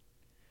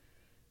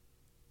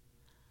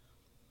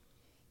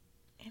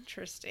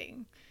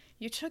 Interesting.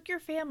 You took your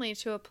family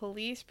to a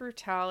police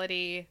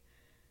brutality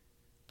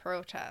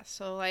protest.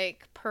 So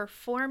like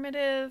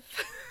performative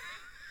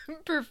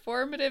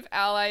performative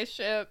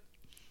allyship,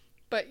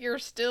 but you're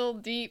still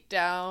deep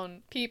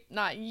down,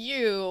 not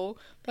you,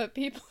 but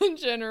people in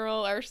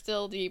general are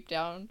still deep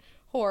down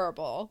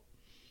horrible.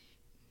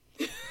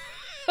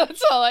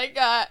 That's all I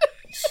got.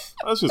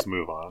 Let's just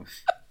move on.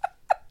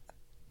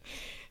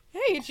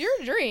 Hey, it's your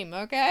dream,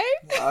 okay?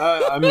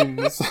 I mean,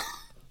 this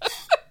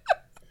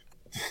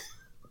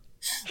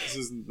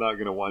is not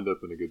going to wind up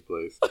in a good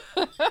place.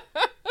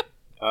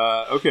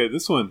 Okay,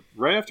 this one.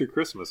 Right after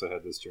Christmas, I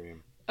had this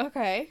dream.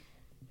 Okay.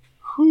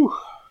 Whew.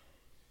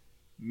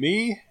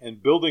 Me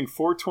and Building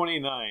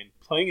 429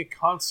 playing a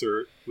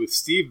concert with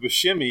Steve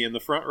Buscemi in the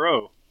front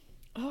row.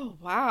 Oh,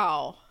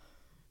 wow.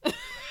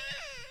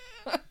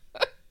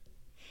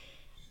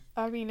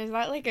 I mean, is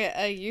that like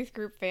a youth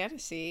group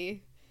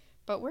fantasy?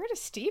 But where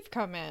does Steve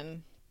come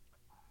in?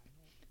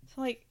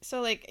 So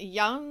like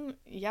young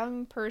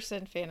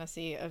person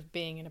fantasy of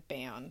being in a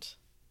band,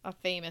 a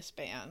famous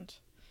band,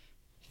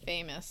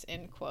 famous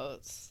in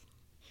quotes.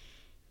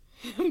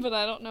 But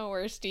I don't know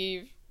where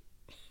Steve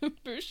how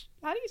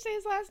do you say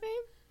his last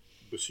name?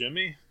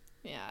 Buscemi?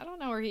 Yeah, I don't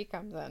know where he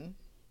comes in.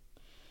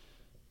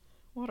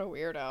 What a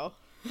weirdo.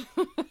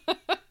 New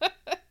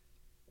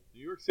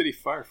York City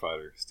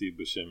firefighter, Steve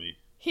Buscemi.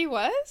 He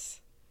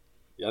was?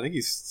 Yeah, I think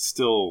he's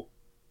still...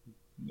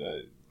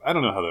 I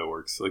don't know how that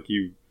works. Like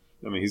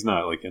I mean, he's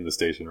not like in the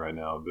station right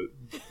now,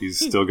 but he's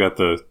still got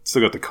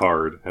the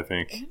card, I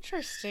think.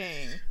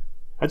 Interesting.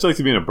 I'd just like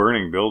to be in a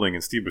burning building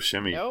and Steve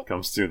Buscemi Nope.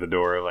 comes through the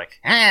door like,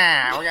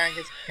 We're gonna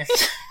get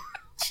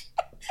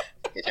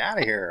you out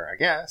of here, I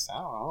guess. I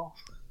don't know.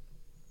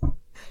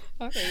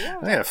 Okay, yeah.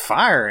 There's a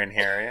fire in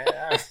here.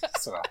 Yeah,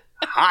 it's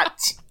hot.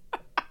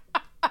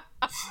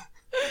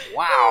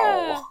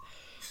 Wow.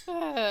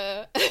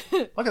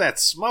 Look at that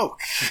smoke.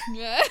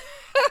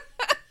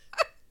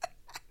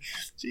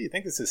 Gee, you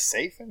think this is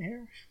safe in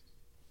here?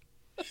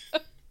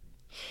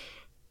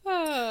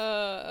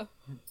 all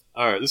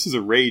right, this is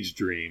a rage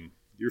dream.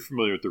 You're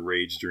familiar with the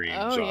rage dream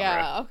Oh genre.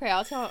 yeah. Okay,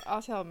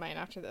 I'll tell mine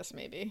after this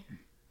maybe.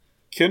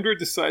 Kendra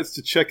decides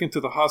to check into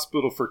the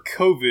hospital for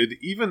COVID,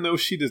 even though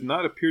she does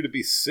not appear to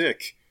be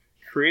sick,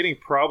 creating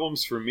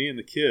problems for me and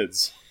the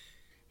kids.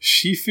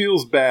 She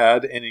feels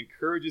bad and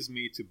encourages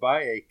me to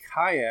buy a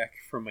kayak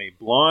from a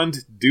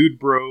blonde dude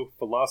bro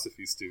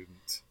philosophy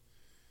student.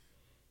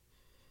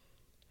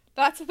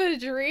 That's the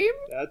dream?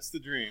 That's the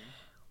dream.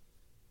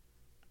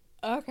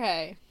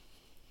 Okay.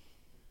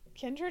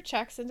 Kendra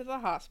checks into the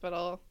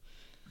hospital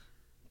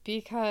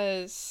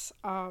because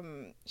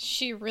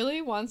she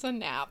really wants a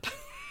nap.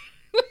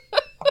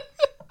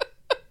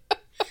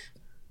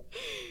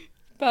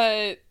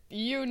 But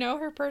you know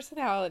her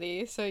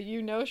personality, so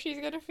you know she's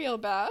going to feel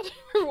bad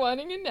for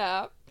wanting a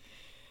nap.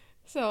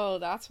 So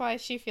that's why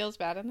she feels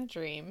bad in the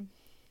dream.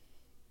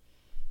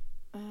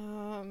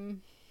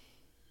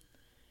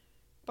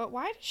 But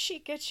why does she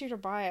get you to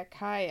buy a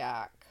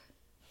kayak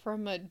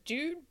from a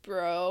dude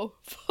bro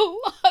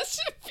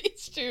philosophy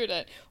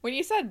student? When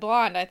you said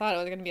blonde, I thought it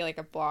was going to be like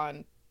a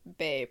blonde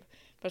babe,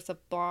 but it's a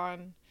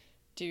blonde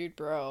dude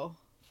bro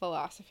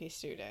philosophy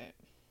student.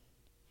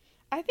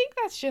 I think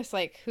that's just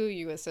like who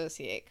you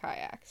associate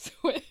kayaks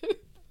with.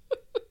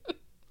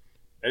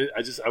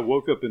 I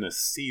woke up in a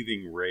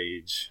seething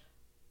rage.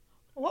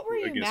 What were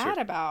you mad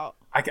about?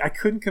 I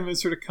couldn't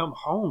convince her to come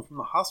home from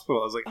the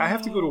hospital. I was like, I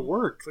have to go to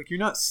work. Like, you're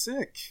not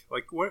sick.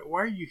 Like, why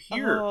are you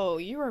here? Oh,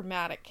 you were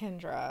mad at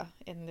Kendra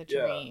in the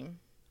dream.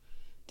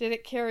 Did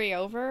it carry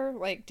over?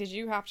 Like, did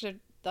you have to,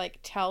 like,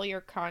 tell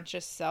your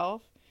conscious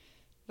self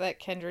that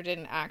Kendra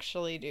didn't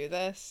actually do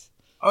this?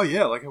 Oh,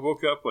 yeah. Like, I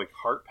woke up, like,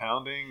 heart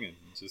pounding and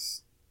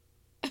just,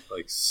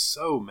 like,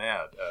 so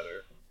mad at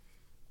her.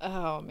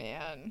 Oh,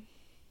 man.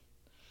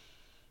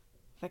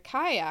 The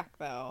kayak,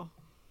 though.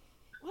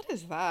 What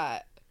is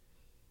that?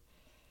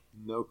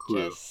 No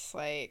clue. Just,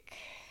 like...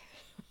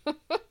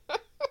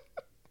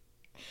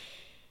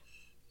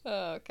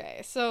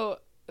 Okay, so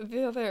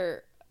the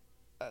other...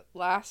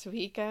 last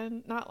week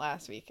on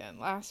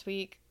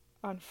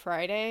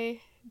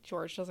Friday,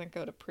 George doesn't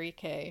go to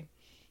pre-K,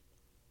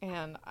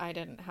 and I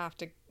didn't have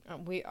to.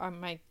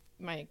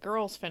 My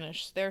girls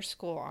finished their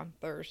school on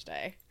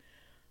Thursday,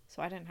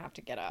 so I didn't have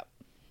to get up.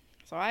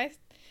 So I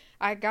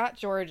got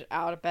George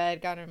out of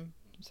bed, got him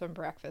some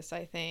breakfast,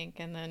 I think,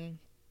 and then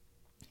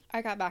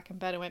I got back in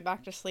bed and went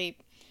back to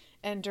sleep.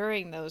 And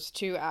during those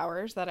 2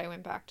 hours that I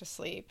went back to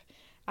sleep,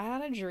 I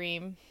had a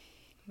dream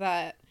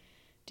that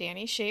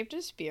Danny shaved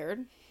his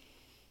beard,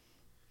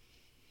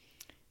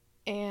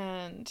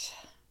 and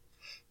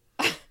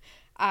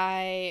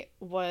I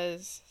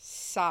was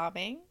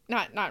sobbing,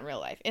 not in real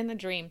life, in the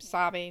dream,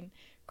 sobbing,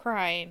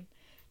 crying.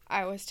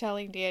 I was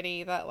telling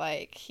Danny that,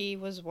 like, he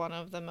was one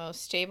of the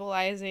most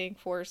stabilizing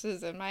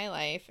forces in my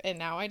life, and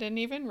now I didn't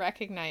even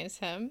recognize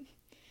him.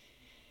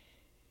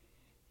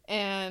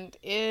 And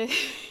in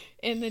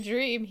the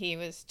dream, he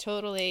was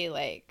totally,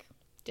 like,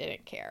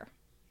 didn't care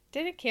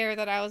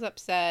that I was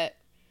upset.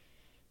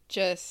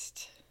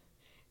 Just,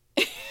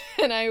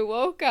 and I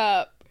woke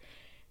up,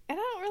 and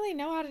I don't really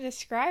know how to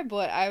describe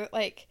what I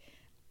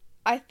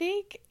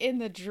think in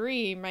the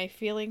dream, my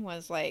feeling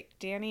was like,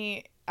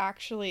 Danny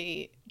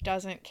actually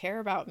doesn't care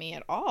about me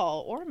at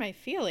all, or my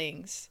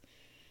feelings.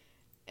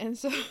 And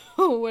so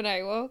when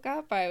I woke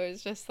up, I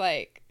was just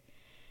like,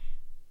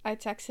 I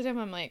texted him,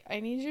 I'm like,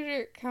 I need you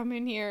to come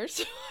in here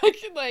so I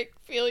can, like,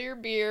 feel your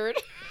beard.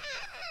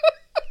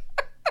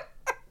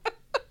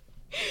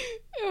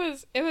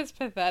 It was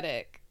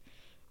pathetic.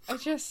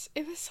 It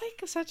was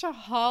like such a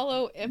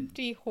hollow,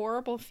 empty,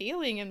 horrible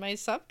feeling in my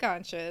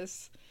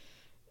subconscious.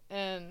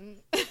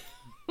 And do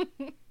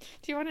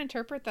you want to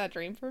interpret that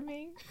dream for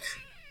me?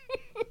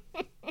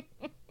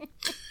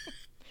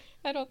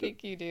 I don't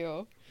think you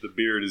do. The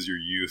beard is your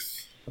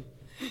youth.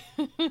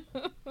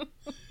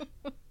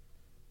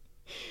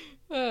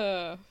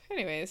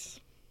 Anyways,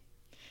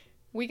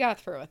 we got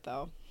through it,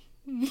 though.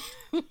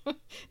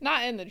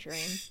 Not in the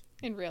dream.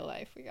 In real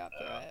life, we got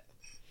through it.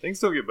 Things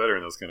don't get better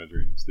in those kind of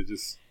dreams.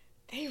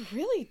 They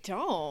really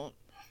don't.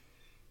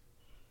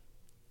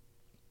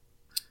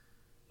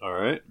 All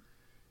right.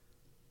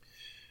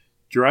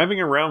 Driving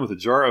around with a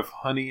jar of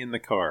honey in the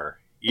car,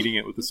 eating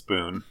it with a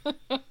spoon.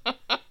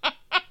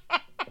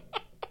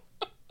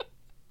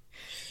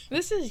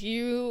 This is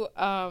you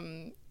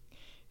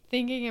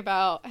thinking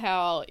about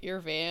how your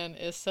van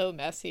is so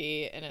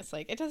messy, and it's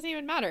like, it doesn't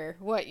even matter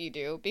what you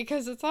do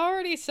because it's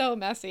already so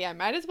messy. I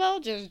might as well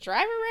just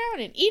drive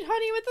around and eat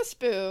honey with a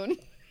spoon.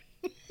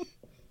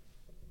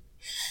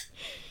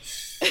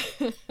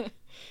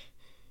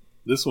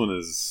 This one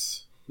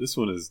is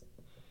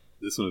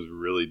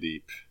really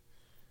deep.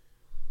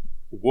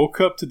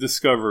 Woke up to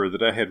discover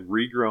that I had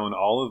regrown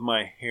all of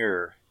my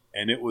hair,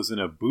 and it was in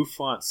a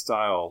bouffant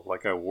style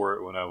like I wore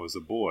it when I was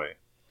a boy.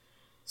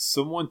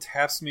 Someone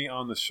taps me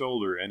on the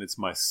shoulder, and it's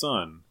my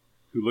son,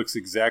 who looks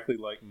exactly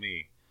like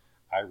me.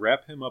 I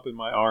wrap him up in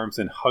my arms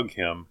and hug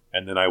him,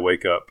 and then I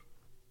wake up.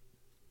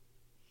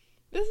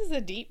 This is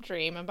a deep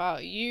dream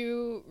about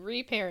you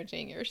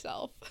reparenting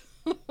yourself.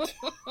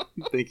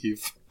 Thank you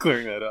for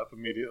clearing that up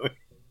immediately.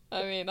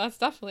 I mean, that's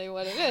definitely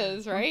what it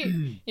is, right?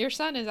 Your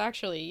son is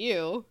actually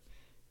you.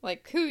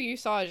 Like, who you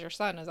saw as your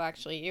son is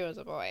actually you as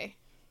a boy.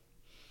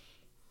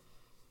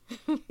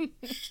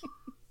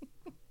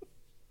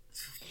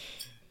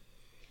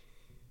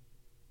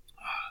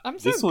 I'm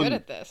so good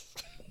at this.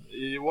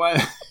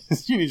 Why?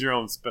 You need your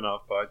own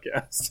spin-off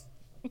podcast.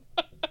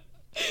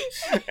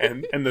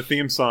 and the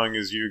theme song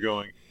is you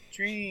going,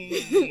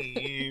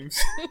 dreams.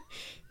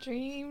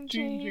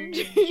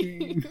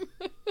 Dream.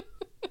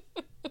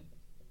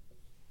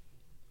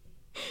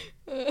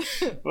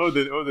 What would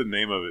the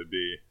name of it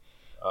be?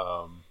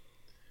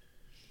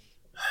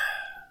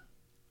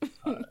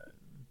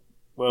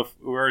 Well,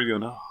 we're already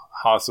doing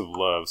House of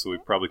Love, so we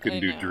probably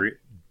couldn't do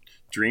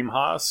Dream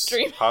House?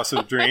 House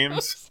of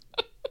Dreams?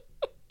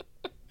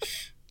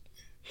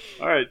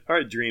 All right,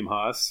 Dream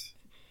House.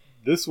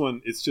 This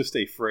one, it's just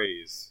a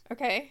phrase.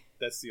 Okay.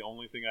 That's the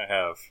only thing I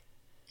have.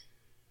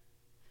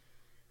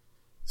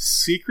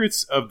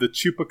 Secrets of the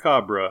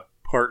Chupacabra,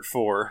 Part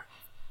 4.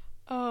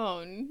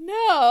 Oh,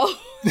 no.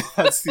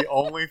 That's the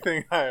only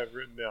thing I have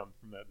written down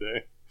from that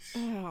day.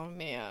 Oh,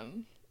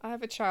 man. I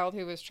have a child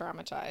who was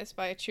traumatized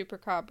by a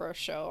chupacabra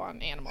show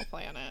on Animal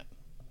Planet.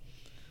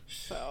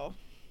 So,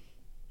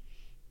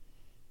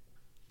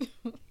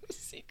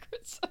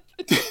 Secrets of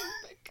the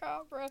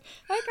Chupacabra.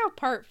 I like how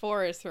part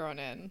 4 is thrown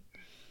in.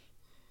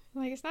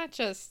 Like, it's not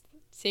just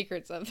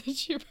Secrets of the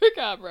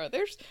Chupacabra.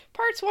 There's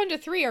parts 1 to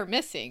 3 are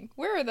missing.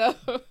 Where are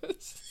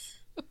those?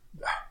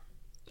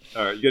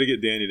 All right, you got to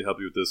get Danny to help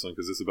you with this one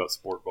because it's about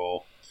sport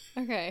ball.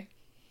 Okay.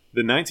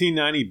 The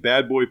 1990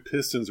 Bad Boy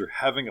Pistons are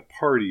having a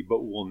party,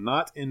 but will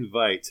not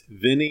invite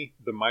Vinny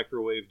the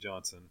Microwave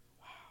Johnson.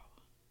 Wow.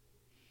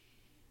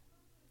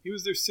 He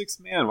was their 6th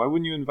man. Why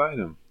wouldn't you invite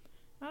him?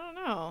 I don't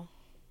know.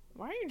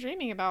 Why are you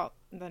dreaming about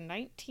the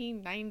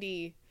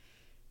 1990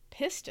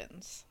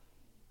 Pistons?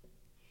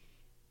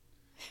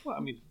 Well,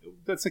 I mean,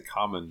 that's a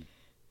common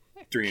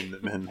dream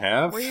that men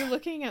have. Were you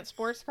looking at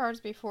sports cards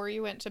before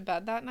you went to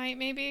bed that night,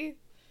 maybe?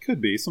 Could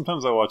be.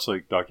 Sometimes I watch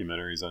like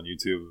documentaries on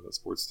YouTube about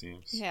sports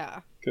teams. Yeah.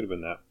 Could have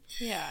been that.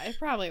 Yeah, it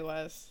probably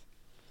was.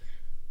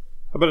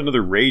 How about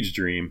another rage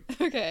dream?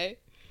 Okay.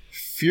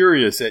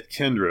 Furious at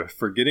Kendra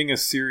for getting a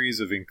series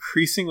of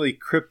increasingly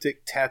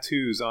cryptic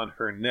tattoos on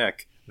her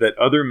neck that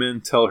other men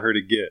tell her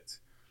to get.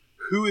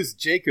 Who is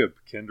Jacob,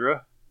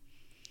 Kendra?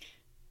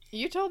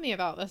 You told me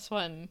about this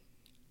one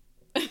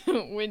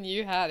when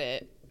you had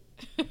it.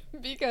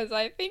 Because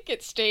I think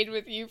it stayed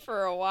with you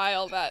for a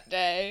while that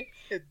day.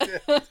 It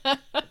did.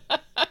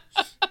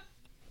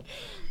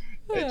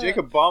 Hey,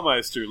 Jacob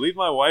Baumeister, leave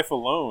my wife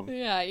alone.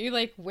 Yeah, you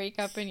like wake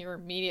up and you're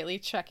immediately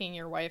checking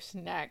your wife's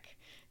neck,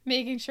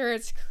 making sure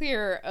it's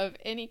clear of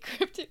any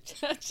cryptic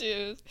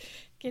tattoos,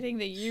 getting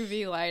the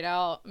UV light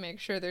out,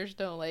 make sure there's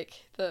no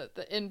like the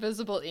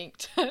invisible ink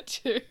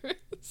tattoos.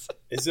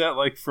 Is that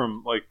like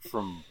from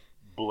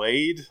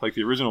Blade, like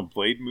the original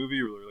Blade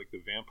movie, where like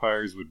the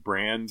vampires would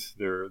brand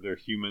their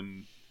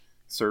human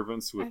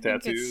servants with tattoos? I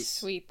think it's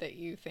sweet that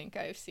you think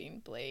I've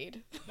seen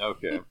Blade.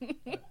 Okay.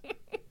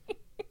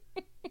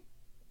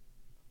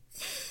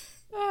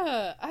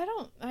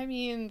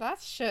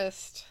 That's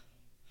just...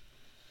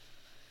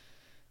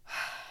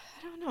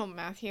 I don't know,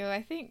 Matthew.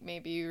 I think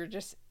maybe you were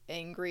just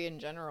angry in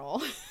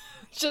general.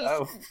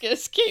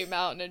 Just came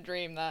out in a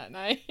dream that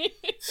night.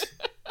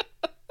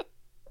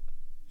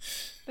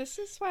 This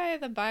is why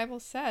the Bible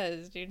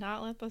says, do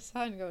not let the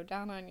sun go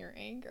down on your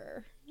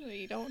anger.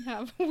 You don't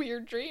have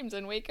weird dreams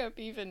and wake up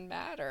even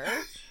madder.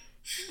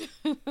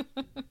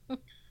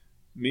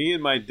 Me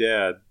and my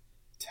dad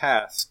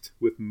tasked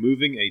with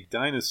moving a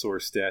dinosaur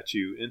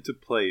statue into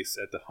place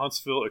at the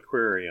Huntsville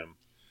Aquarium.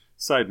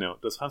 Side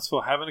note, does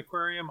Huntsville have an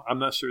aquarium? I'm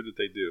not sure that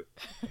they do.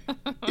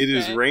 Okay. It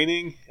is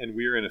raining and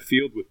we are in a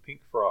field with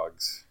pink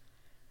frogs.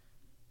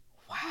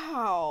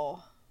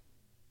 Wow.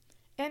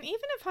 And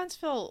even if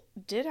Huntsville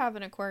did have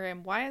an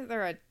aquarium, why is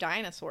there a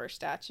dinosaur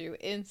statue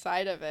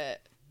inside of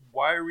it?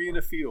 Why are we in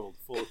a field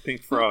full of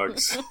pink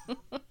frogs?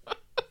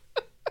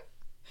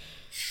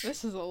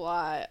 This is a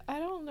lot. I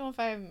don't know if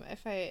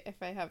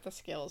I have the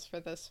skills for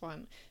this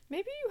one.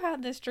 Maybe you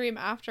had this dream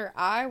after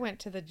I went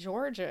to the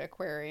Georgia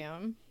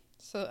Aquarium.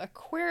 So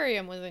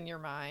aquarium was in your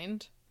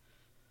mind.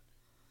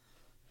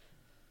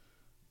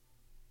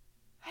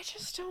 I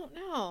just don't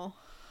know.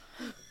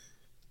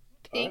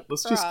 Pink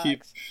let's frogs.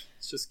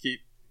 just keep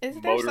Is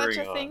there such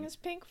a on. thing as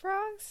pink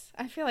frogs?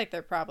 I feel like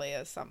there probably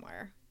is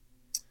somewhere.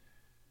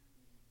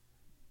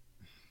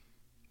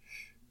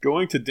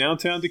 Going to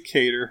downtown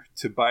Decatur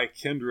to buy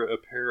Kendra a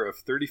pair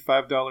of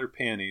 $35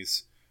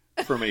 panties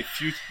from a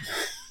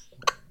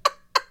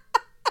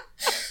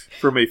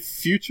from a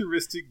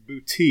futuristic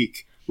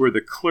boutique where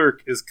the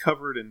clerk is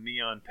covered in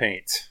neon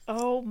paint.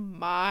 Oh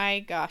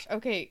my gosh.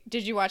 Okay,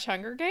 did you watch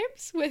Hunger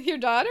Games with your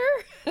daughter?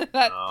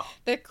 No.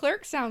 The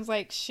clerk sounds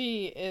like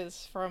she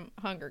is from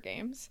Hunger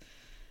Games.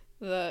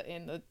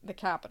 The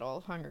capital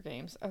of Hunger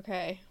Games.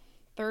 Okay.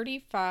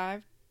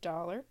 $35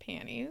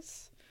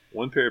 panties.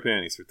 One pair of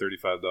panties for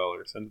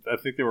 $35. And I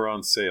think they were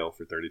on sale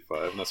for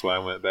 $35, and that's why I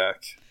went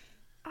back.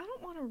 I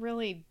don't want to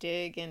really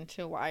dig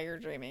into why you're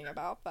dreaming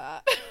about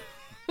that.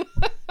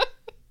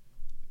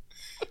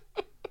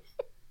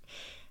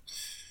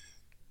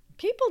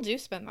 People do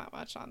spend that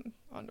much on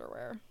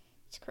underwear.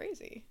 It's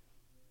crazy.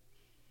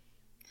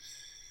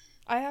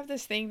 I have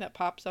this thing that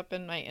pops up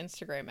in my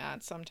Instagram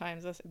ads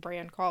sometimes, this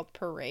brand called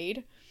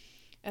Parade.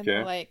 And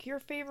they're like, your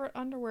favorite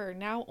underwear,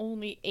 now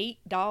only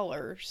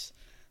 $8.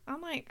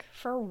 I'm like,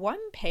 for one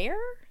pair?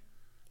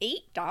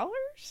 $8?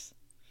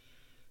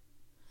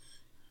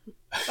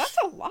 That's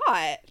a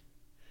lot.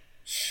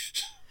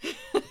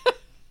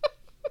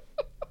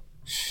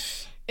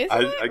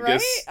 Isn't it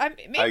right?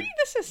 Maybe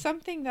this is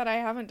something that I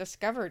haven't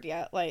discovered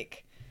yet,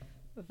 like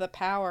the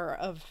power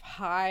of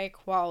high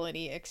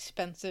quality,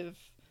 expensive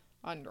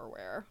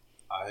underwear.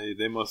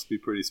 They must be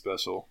pretty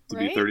special to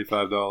be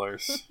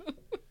 $35.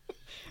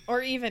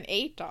 Or even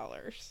 $8.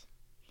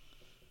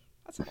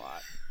 That's a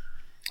lot.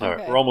 All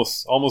right, we're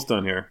almost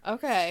done here.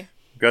 Okay.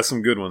 Got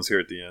some good ones here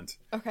at the end.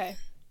 Okay.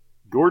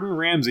 Gordon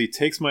Ramsay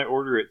takes my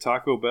order at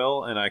Taco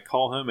Bell, and I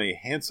call him a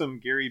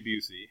handsome Gary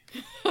Busey.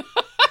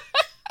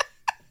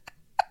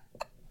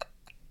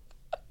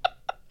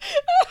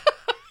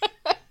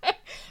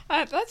 I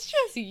That's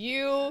just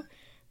you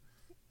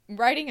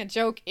writing a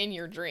joke in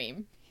your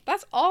dream.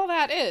 That's all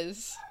that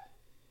is.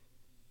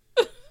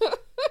 All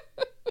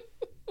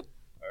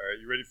right,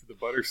 you ready for the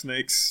butter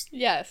snakes?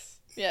 Yes.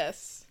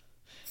 That's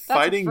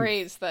Fighting... a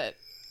phrase that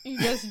you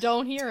just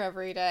don't hear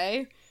every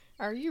day.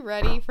 Are you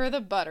ready for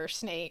the butter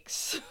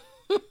snakes?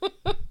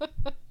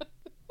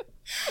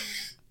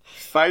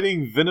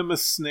 Fighting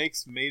venomous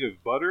snakes made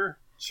of butter,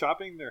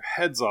 chopping their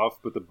heads off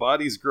but the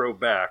bodies grow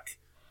back.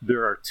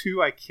 There are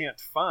two I can't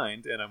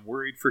find, and I'm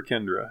worried for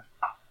Kendra.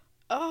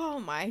 Oh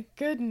my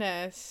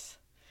goodness.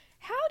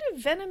 How do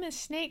venomous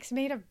snakes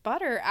made of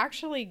butter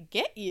actually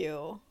get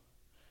you?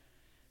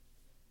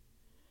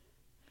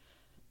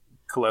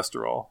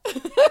 Cholesterol.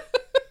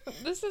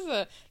 This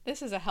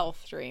is a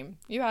health dream.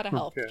 You had a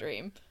health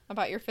dream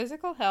about your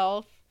physical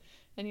health,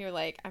 and you're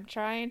like, I'm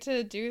trying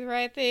to do the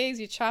right things.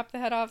 You chop the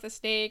head off the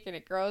snake and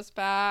it grows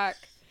back.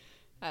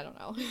 I don't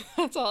know.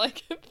 That's all I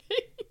can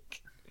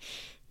think.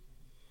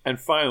 And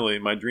finally,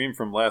 my dream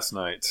from last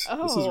night.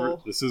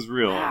 Oh, this is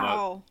real.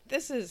 Wow,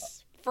 this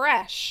is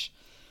fresh.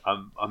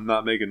 I'm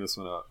not making this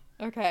one up.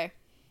 Okay.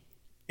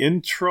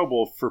 In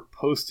trouble for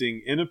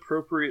posting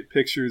inappropriate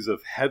pictures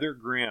of Heather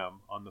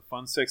Graham on the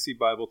Fun Sexy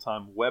Bible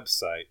Time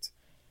website,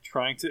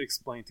 trying to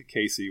explain to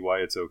Casey why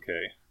it's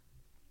okay.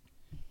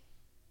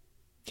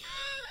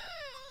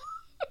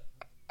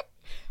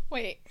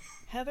 Wait,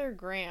 Heather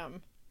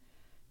Graham.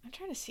 I'm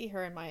trying to see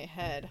her in my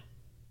head.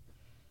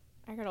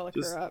 I gotta look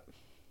her up.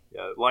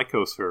 Yeah,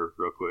 Lycos her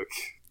real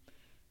quick.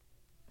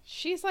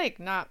 She's like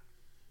not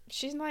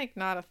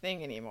a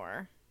thing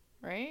anymore,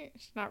 right?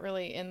 She's not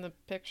really in the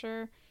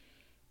picture.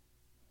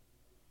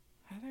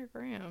 Heather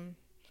Graham.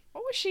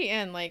 What was she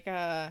in? Like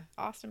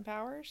Austin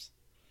Powers?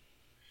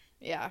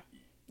 Yeah.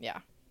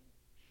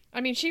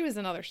 I mean, she was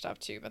in other stuff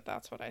too, but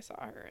that's what I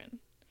saw her in.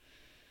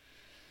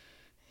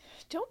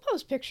 Don't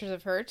post pictures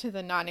of her to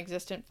the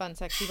non-existent Fun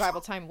Sexy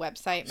Bible Time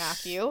website,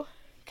 Matthew.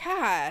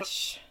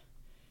 Gosh.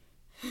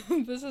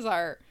 This is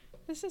our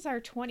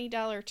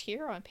 $20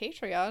 tier on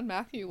Patreon.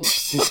 Matthew will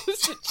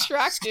post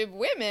attractive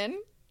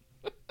women.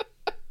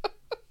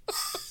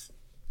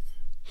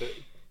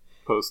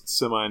 Post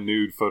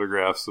semi-nude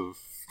photographs of...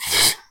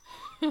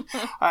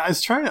 I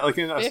was trying to, like,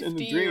 in the dream...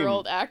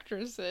 50-year-old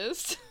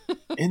actresses.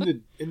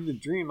 in the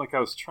dream, like, I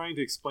was trying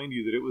to explain to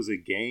you that it was a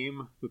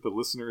game that the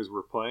listeners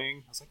were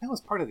playing. I was like, no,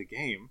 it's part of the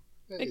game.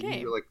 The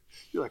game. You're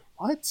like,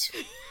 what?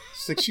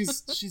 She's like,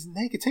 she's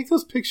naked. Take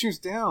those pictures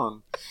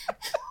down.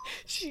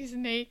 She's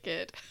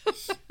naked.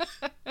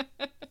 I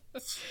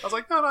was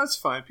like, no, it's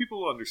fine.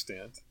 People will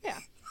understand.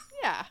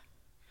 Yeah.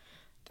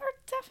 They'll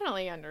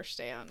definitely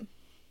understand.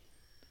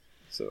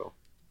 So,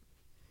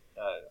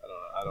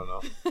 I don't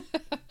know.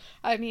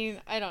 I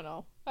mean, I don't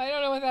know. I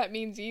don't know what that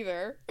means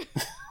either.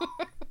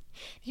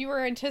 You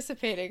were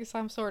anticipating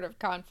some sort of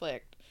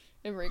conflict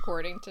in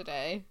recording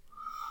today.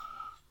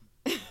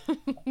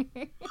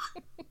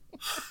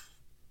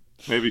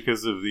 Maybe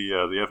because of the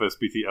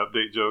FSBT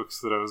update jokes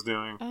that I was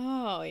doing.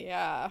 Oh,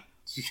 yeah.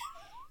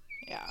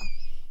 Yeah.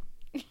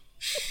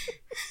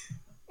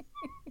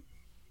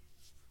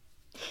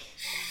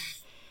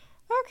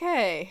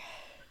 Okay.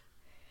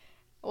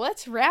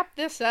 Let's wrap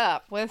this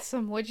up with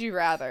some Would You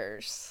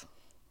Rathers.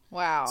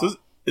 Wow. So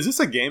is this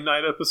a game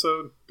night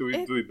episode? Do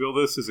we build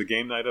this as a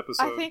game night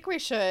episode? I think we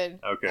should.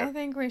 Okay. I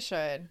think we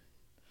should.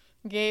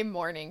 Game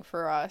morning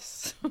for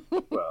us.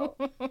 Well,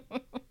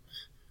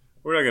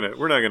 we're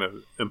not gonna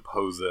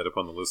impose that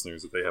upon the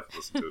listeners that they have to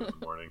listen to it in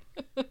the morning.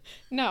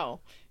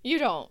 No, you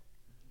don't.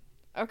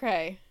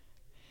 Okay.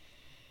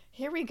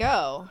 Here we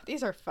go.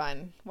 These are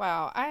fun.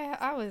 Wow,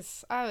 I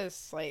was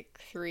like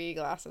 3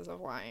 glasses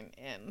of wine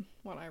in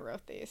when I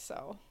wrote these,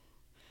 so.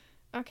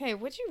 Okay,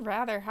 would you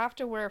rather have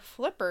to wear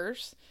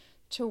flippers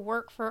to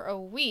work for a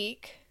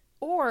week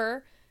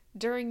or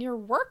during your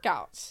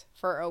workouts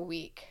for a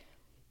week?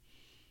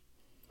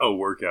 Oh,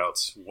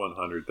 workouts,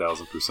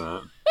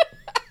 100,000%.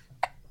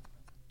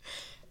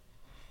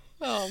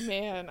 Oh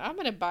man, I'm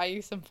gonna buy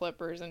you some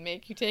flippers and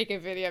make you take a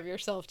video of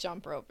yourself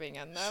jump roping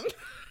in them.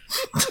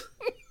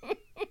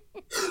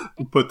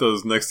 Put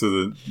those next to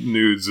the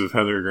nudes of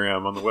Heather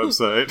Graham on the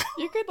website.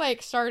 You could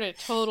like start a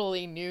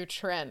totally new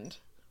trend,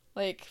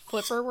 like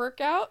flipper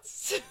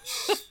workouts.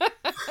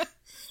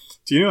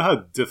 Do you know how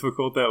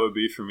difficult that would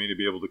be for me to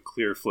be able to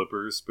clear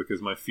flippers because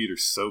my feet are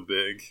so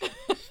big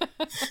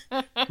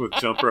with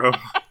jump rope?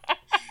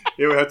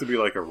 It would have to be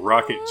like a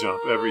rocket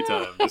jump every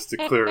time just to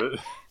clear it.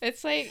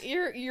 It's like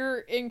you're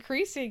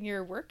increasing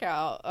your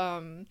workout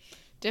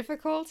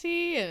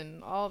difficulty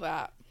and all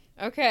that.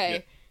 Okay.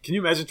 Yeah. Can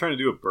you imagine trying to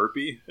do a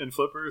burpee in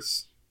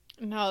flippers?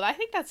 No, I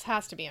think that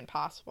has to be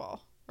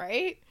impossible,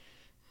 right?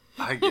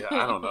 I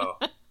don't know.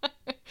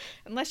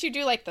 Unless you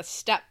do like the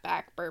step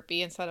back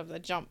burpee instead of the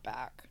jump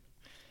back.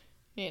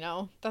 You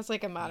know, that's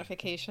like a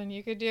modification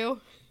you could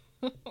do.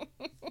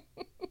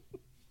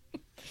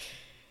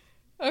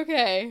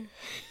 Okay.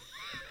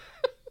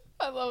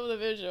 I love the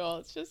visual.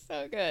 It's just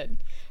so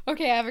good.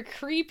 Okay, I have a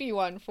creepy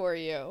one for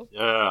you.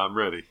 Yeah, I'm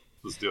ready.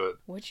 Let's do it.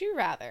 Would you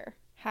rather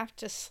have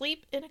to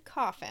sleep in a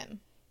coffin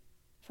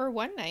for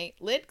one night,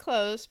 lid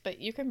closed, but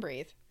you can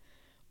breathe.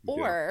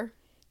 Okay. Or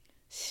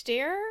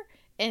stare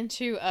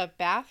into a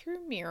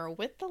bathroom mirror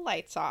with the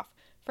lights off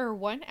for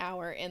 1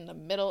 hour in the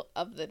middle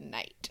of the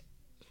night.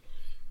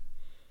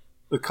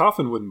 The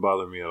coffin wouldn't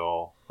bother me at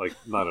all. Like,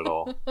 not at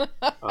all.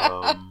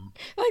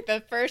 Like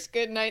the first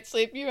good night's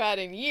sleep you had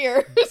in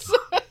years.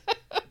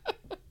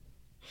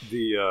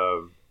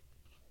 The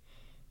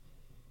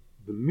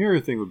mirror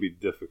thing would be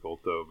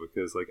difficult though,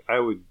 because like that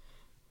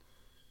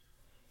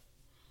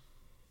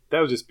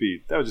would just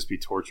be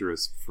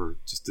torturous for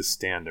just to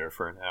stand there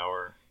for an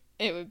hour.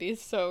 It would be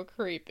so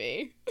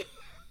creepy.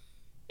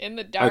 In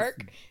the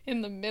dark,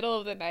 in the middle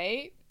of the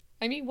night.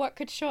 I mean, what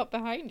could show up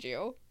behind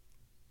you?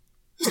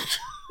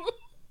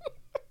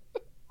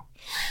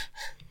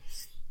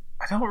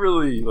 I don't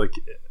really like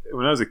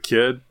when I was a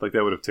kid, like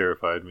that would have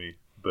terrified me,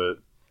 but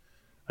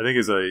I think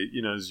as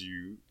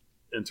you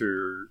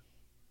enter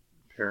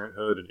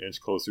parenthood and inch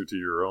closer to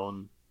your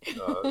own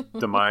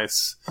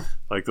demise,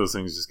 like those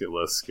things just get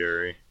less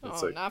scary.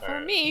 It's like, not for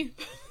right. me.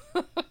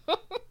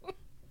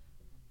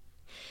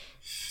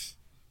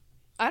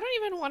 I don't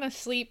even want to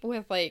sleep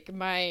with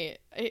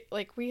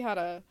we had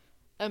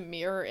a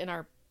mirror in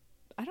our.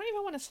 I don't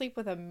even want to sleep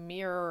with a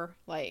mirror,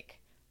 like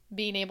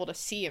being able to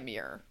see a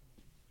mirror.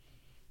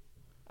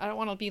 I don't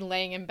want to be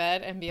laying in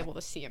bed and be able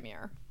to see a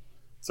mirror.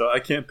 So I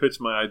can't pitch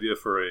my idea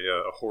for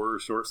a horror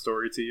short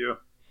story to you.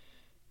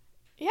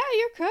 Yeah,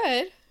 you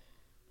could.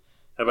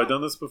 Have I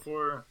done this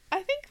before?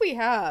 I think we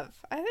have.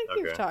 I think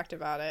Okay. you've talked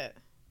about it.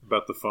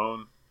 About the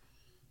phone?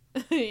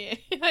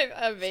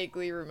 I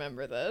vaguely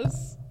remember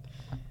this.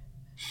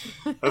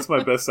 That's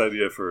my best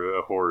idea for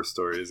a horror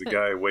story. Is a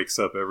guy wakes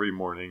up every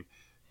morning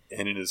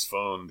and in his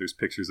phone there's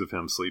pictures of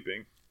him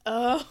sleeping.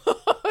 Oh,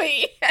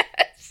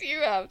 yes,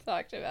 you have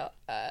talked about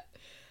that.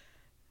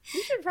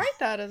 You should write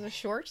that as a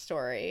short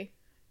story.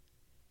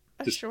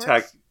 Just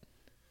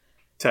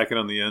tack it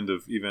on the end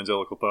of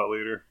Evangelical Thought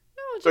Leader.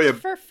 No, just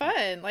for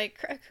fun,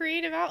 like a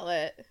creative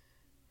outlet.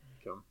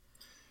 Okay.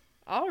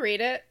 I'll read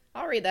it.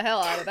 I'll read the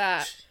hell out of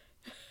that.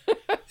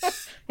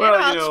 Well,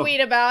 and I'll tweet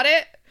about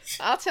it.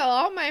 I'll tell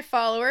all my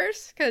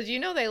followers, because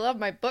they love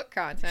my book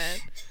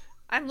content.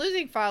 I'm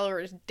losing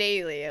followers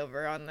daily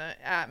over on the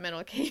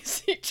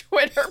 @MentalCasey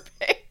Twitter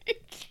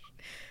page.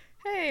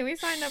 Hey, we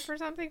signed up for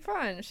something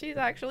fun. She's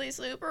actually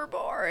super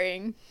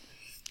boring.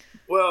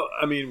 Well,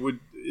 I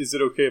mean, is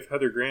it okay if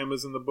Heather Graham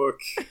is in the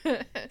book?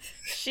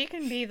 She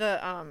can be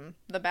the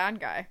bad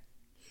guy.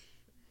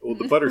 Well,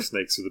 the butter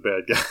snakes are the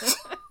bad guys.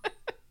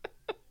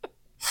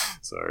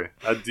 Sorry,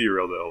 I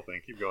derailed the whole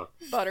thing. Keep going.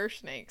 Butter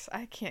snakes.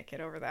 I can't get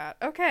over that.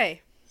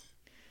 Okay.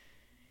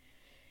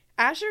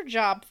 As your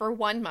job for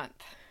 1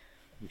 month,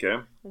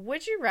 Okay.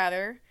 would you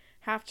rather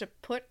have to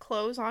put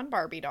clothes on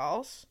Barbie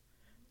dolls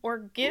or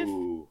give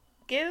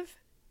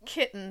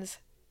kittens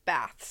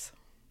baths?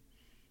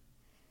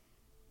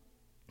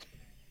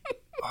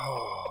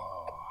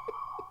 Oh.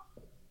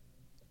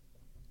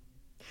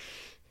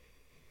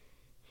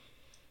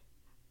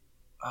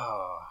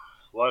 A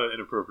lot of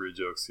inappropriate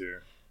jokes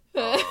here.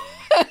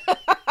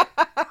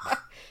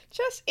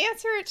 Just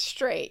answer it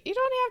straight. You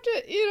don't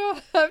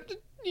have to,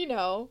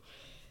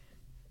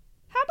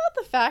 How about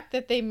the fact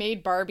that they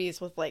made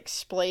Barbies with like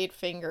splayed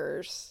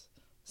fingers?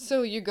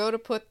 So you go to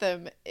put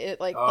them the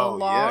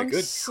long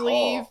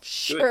sleeve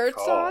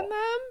shirts on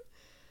them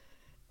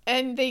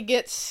and they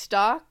get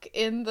stuck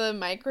in the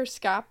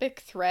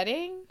microscopic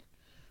threading?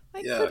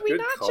 Like, could we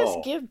not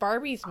just give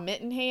Barbies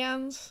mitten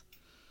hands?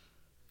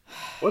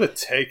 What a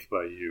take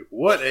by you.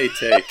 What a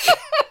take.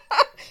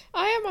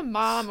 I am a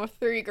mom of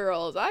 3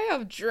 girls. I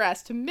have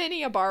dressed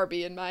many a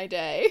Barbie in my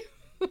day.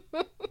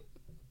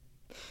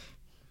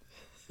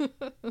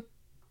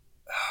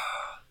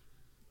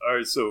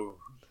 Alright, so...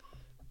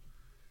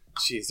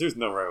 Jeez, there's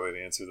no right way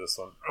to answer this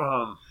one.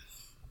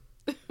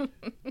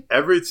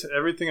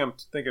 Everything I'm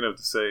thinking of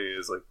to say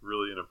is like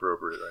really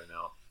inappropriate right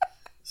now.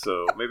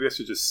 So maybe I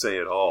should just say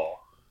it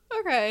all.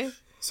 Okay.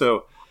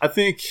 So I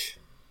think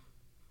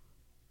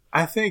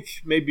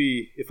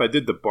maybe if I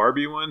did the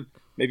Barbie one,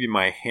 maybe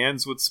my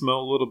hands would smell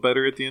a little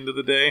better at the end of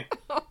the day.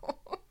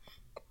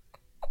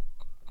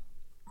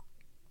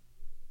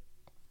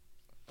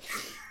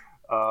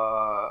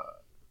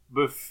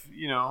 But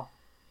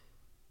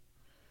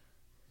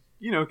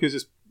because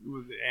just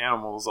with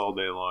animals all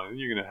day long,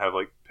 you're gonna have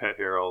like pet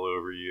hair all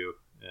over you,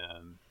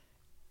 and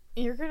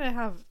you're gonna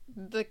have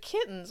the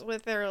kittens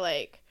with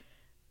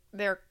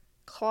their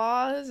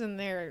claws and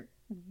their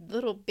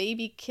little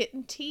baby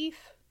kitten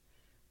teeth.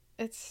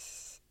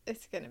 It's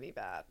gonna be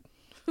bad.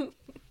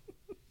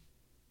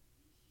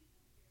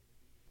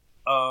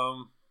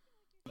 I'm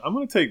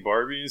gonna take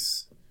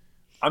Barbies.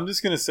 I'm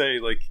just gonna say I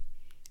feel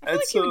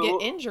like you would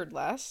get injured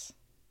less.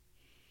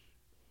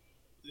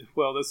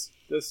 Well,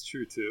 that's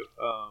true too.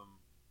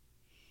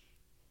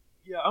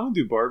 Yeah, I'm gonna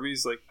do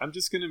Barbies. Like, I'm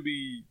just gonna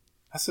be.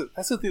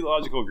 That's a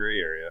theological gray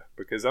area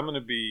because I'm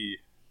gonna be.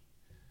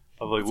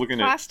 Looking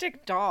at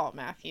plastic doll,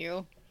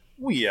 Matthew.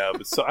 Well, yeah,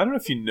 but so I don't know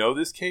if you know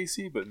this,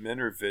 Casey, but men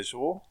are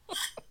visual.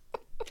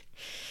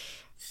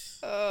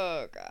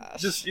 Oh gosh.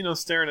 Just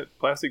staring at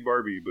plastic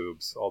Barbie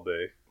boobs all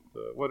day.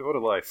 What a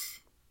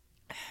life.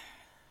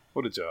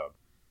 What a job.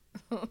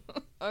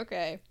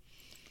 Okay.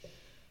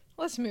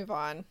 Let's move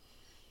on.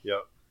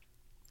 Yep.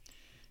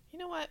 You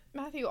know what,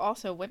 Matthew?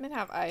 Also, women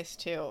have eyes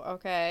too.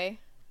 Okay.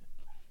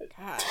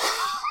 God.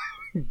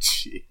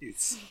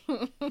 Jeez.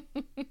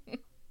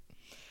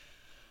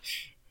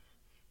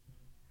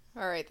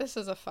 All right, this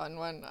is a fun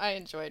one. I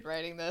enjoyed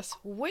writing this.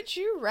 Would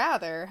you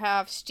rather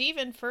have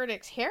Stephen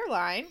Furtick's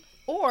hairline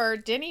or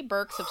Denny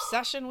Burke's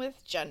obsession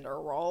with gender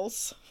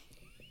roles?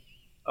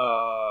 Do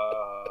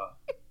I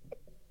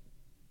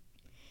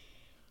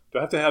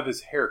have to have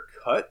his hair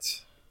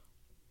cut?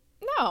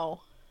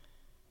 No.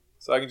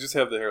 So I can just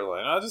have the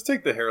hairline. I'll just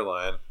take the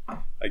hairline,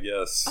 I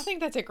guess. I think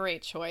that's a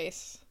great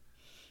choice.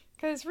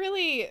 Because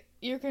really,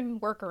 you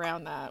can work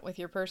around that with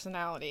your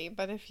personality.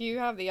 But if you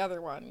have the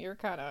other one, you're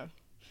kind of...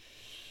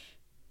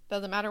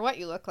 Doesn't matter what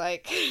you look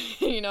like.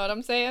 You know what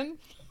I'm saying?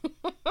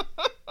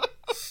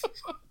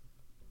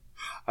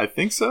 I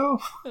think so.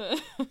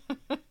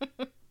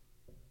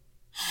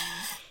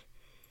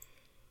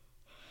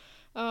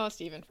 Oh,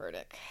 Stephen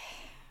Furtick.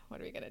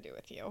 What are we going to do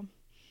with you?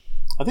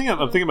 I think I'm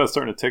thinking about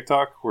starting a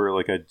TikTok where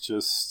like I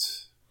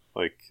just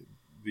like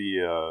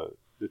the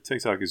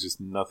TikTok is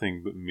just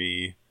nothing but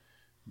me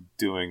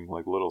doing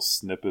like little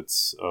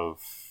snippets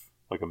of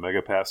like a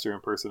mega pastor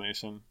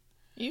impersonation.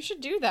 You should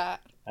do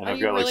that. And are I've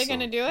you got, really like,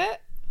 going to do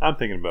it? I'm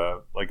thinking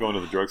about like going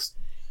to the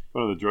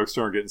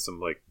drugstore and getting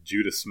some like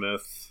Judah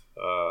Smith,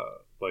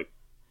 like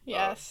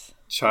Yes.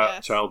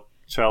 child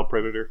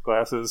predator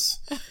glasses,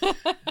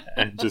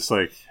 and just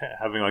like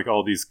having like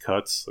all these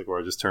cuts, like where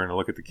I just turn and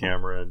look at the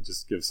camera and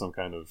just give some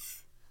kind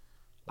of.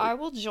 I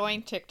will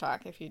join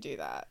TikTok if you do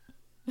that.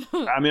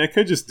 I mean, I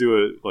could just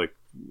do it like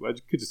I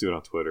could just do it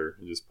on Twitter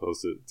and just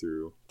post it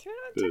through. Do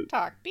it on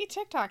TikTok. Be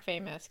TikTok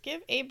famous.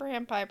 Give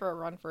Abraham Piper a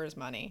run for his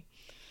money.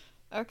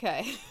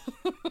 Okay.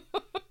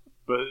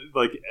 But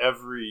like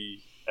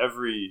every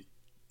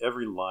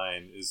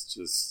line is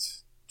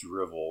just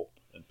drivel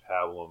and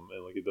pablum,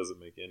 and like it doesn't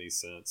make any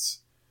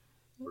sense.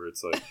 Where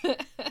it's like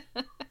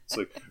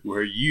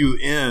where you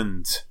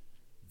end,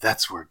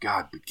 that's where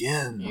God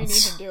begins. You need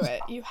to do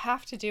it. You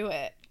have to do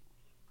it.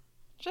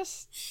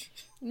 Just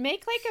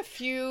make like a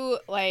few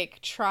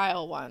like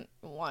trial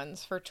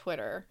ones for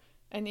Twitter,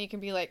 and you can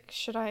be like,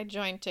 should I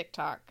join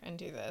TikTok and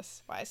do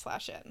this?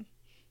 Y/N.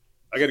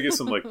 I got to get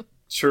some like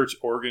church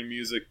organ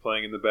music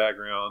playing in the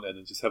background, and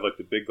then just have like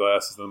the big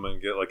glasses on them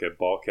and get like a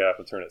ball cap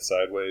and turn it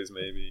sideways,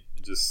 maybe,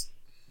 and just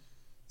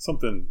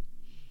something.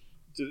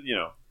 You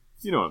know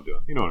what I'm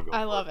doing. You know what I'm going.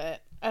 I love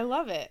it. I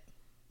love it.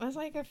 It's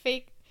like a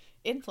fake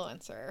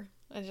influencer.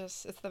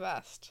 It's the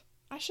best.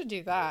 I should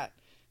do that.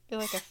 Be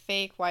like a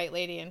fake white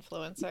lady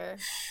influencer.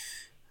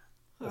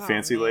 A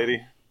fancy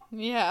lady.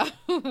 Yeah.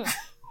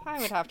 I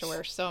would have to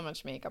wear so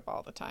much makeup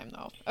all the time,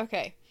 though.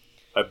 Okay.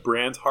 A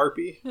brand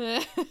harpy.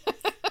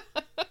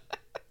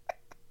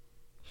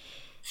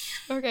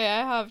 Okay,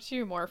 I have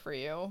two more for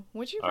you.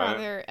 Would you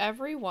rather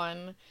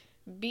everyone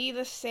be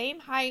the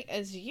same height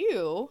as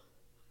you,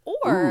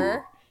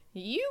 or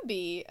you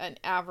be an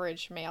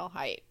average male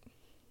height?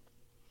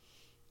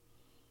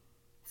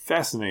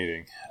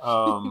 Fascinating.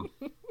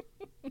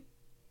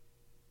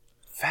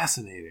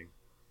 Fascinating.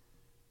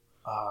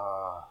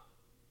 I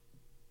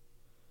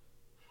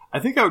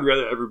think I would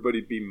rather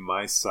everybody be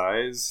my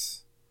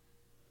size.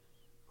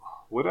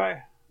 Would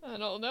I? I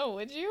don't know.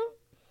 Would you?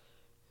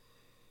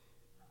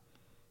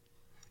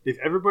 If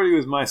everybody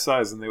was my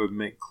size, then they would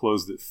make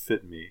clothes that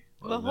fit me.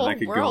 The whole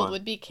world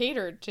would be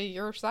catered to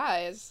your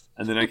size.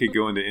 And then I could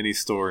go into any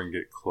store and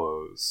get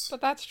clothes.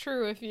 But that's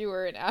true if you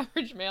were an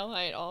average male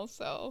height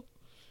also.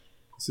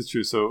 This is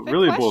true. So it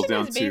really boils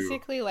down to... The question is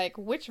basically like,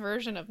 which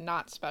version of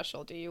not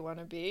special do you want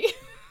to be?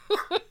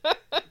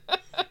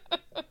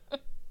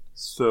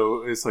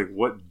 So it's like,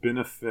 what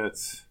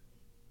benefit...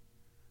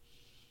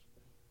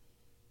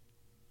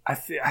 I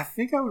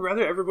think I would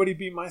rather everybody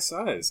be my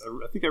size.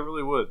 I think I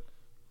really would.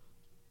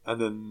 And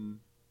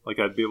then, like,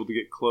 I'd be able to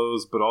get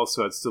clothes, but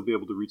also I'd still be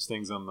able to reach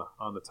things on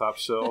the top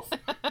shelf,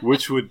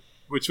 which would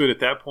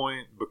at that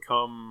point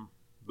become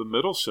the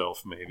middle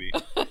shelf, maybe,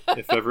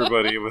 if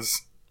everybody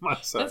was my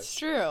size. That's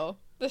true.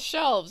 The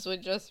shelves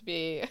would just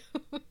be...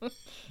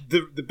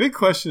 The big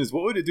question is,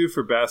 what would it do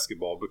for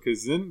basketball?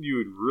 Because then you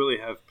would really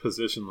have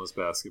positionless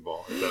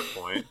basketball at that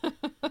point.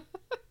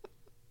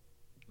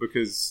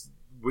 Because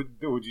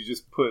would you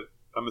just put...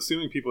 I'm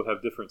assuming people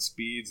have different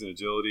speeds and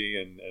agility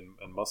and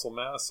muscle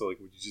mass. So, like,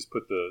 would you just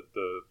put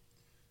the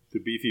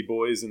beefy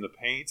boys in the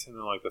paint and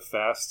then, like, the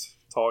fast,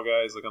 tall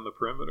guys, like, on the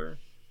perimeter?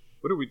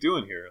 What are we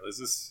doing here? Is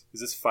this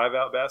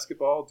 5-out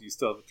basketball? Do you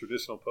still have a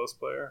traditional post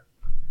player?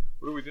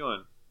 What are we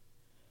doing?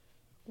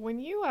 When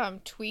you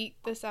tweet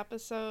this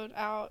episode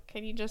out,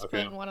 can you just put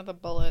in one of the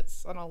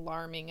bullets an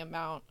alarming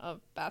amount of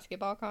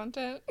basketball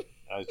content?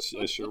 I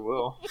sure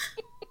will.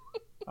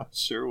 I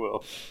sure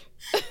will.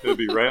 It'll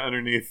be right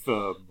underneath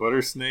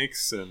butter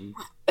snakes and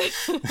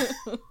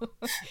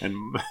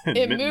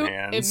mitten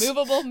hands.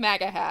 Immovable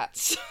MAGA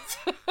hats.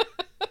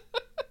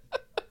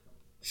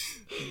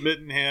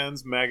 mitten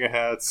hands, MAGA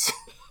hats,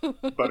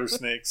 butter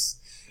snakes,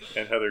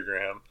 and Heather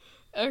Graham.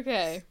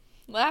 Okay,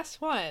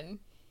 last one.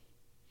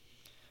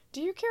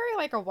 Do you carry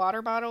like a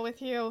water bottle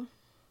with you?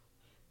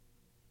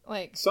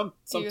 Like Sometimes.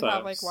 Do you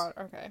have like water?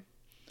 Okay.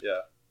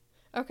 Yeah.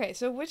 Okay,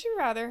 so would you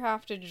rather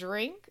have to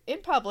drink in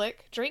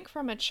public, drink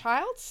from a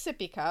child's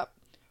sippy cup,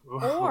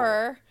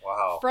 or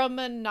wow. from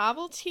a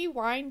novelty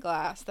wine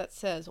glass that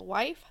says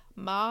wife,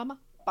 mom,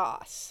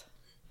 boss?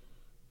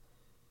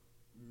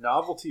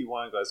 Novelty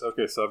wine glass.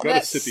 Okay, so I've got a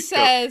sippy cup.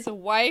 That says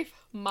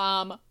wife,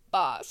 mom,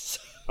 boss.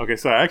 Okay,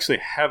 so I actually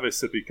have a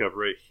sippy cup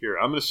right here.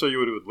 I'm going to show you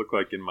what it would look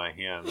like in my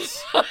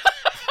hands.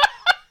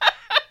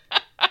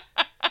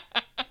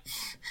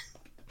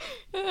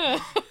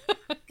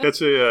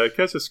 Catch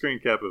a screen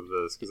cap of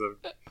this because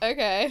I've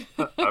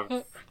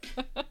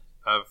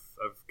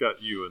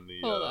got you in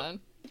the. Hold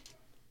on.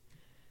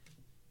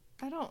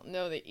 I don't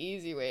know the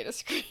easy way to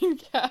screen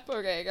cap.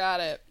 Okay, got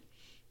it.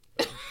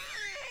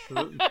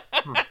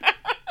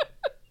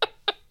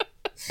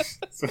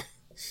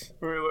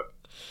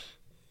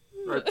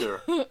 Right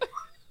there.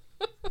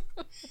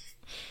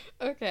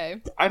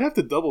 Okay. I'd have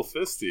to double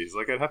fist these.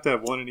 Like I'd have to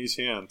have one in each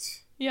hand.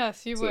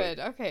 Yes, you would.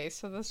 Okay,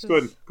 so this is.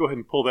 Go ahead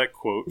and pull that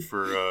quote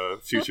for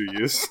future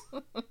use.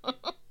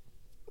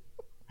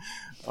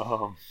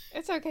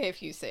 It's okay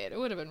if you say it. It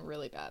would have been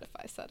really bad if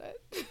I said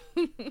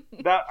it.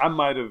 That I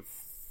might have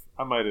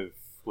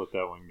let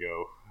that one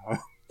go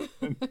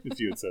if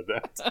you had said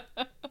that.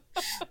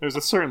 There's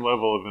a certain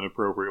level of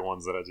inappropriate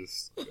ones that I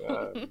just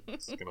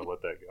gonna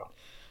let that go.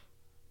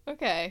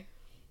 Okay.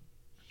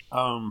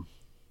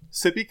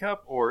 Sippy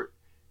cup or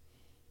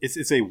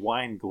it's a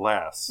wine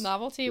glass.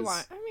 Novelty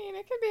wine. I mean,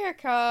 it could be a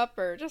cup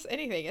or just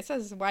anything. It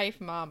says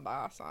wife, mom,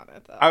 boss on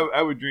it though.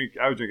 I would drink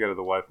out of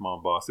the wife,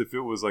 mom, boss if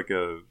it was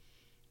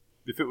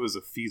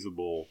a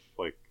feasible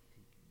like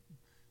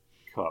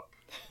cup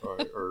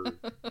or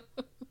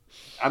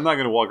I'm not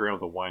gonna walk around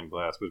with a wine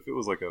glass, but if it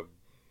was like a what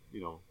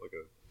do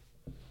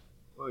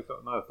they call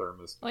it? Not a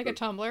thermos, like a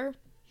tumbler.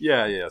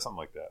 Yeah, something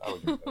like that. I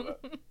would drink out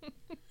of that.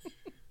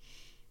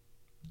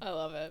 I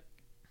love it.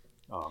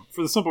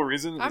 For the simple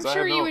reason, I'm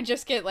sure you would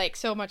just get like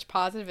so much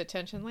positive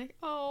attention, like,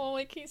 oh,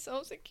 like he's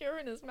so secure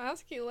in his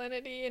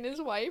masculinity, and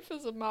his wife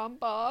is a mom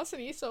boss,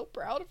 and he's so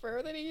proud of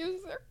her that he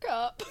uses their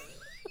cup.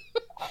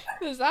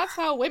 Because that's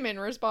how women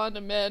respond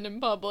to men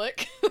in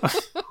public.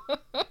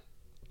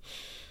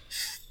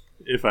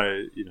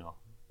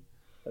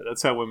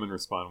 That's how women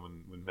respond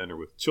when men are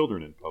with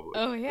children in public.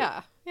 Oh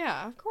yeah,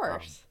 yeah, of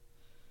course.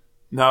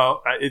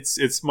 No,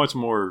 it's much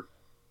more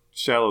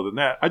shallow than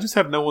that. I just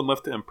have no one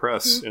left to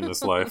impress in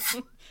this life.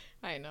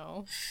 I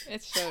know.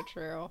 It's so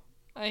true.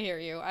 I hear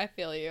you. I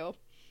feel you.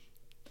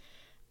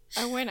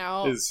 I went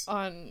out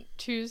on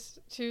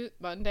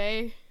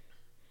Monday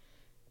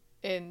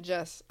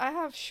and I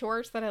have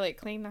shorts that I like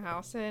clean the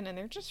house in, and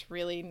they're just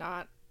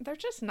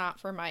not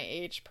for my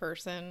age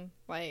person.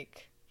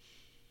 Like,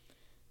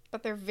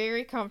 but they're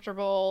very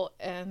comfortable.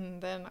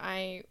 And then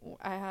I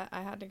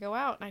had to go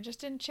out and I just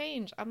didn't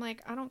change. I'm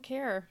like, I don't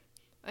care.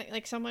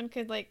 Like someone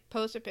could like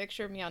post a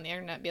picture of me on the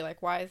internet and be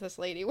like, why is this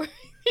lady wearing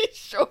these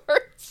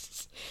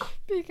shorts?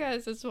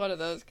 Because it's one of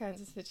those kinds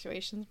of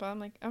situations. But I'm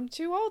like, I'm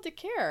too old to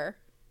care.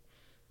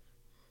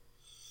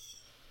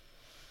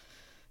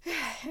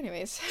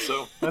 Anyways.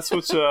 So that's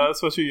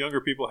what you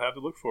younger people have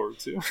to look forward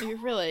to.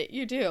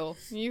 You do.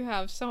 You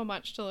have so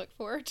much to look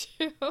forward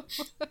to.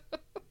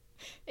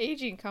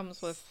 Aging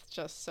comes with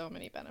just so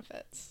many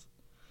benefits.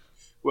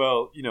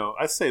 Well,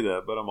 I say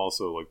that, but I'm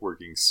also like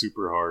working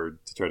super hard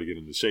to try to get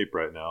into shape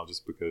right now,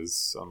 just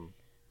because I'm.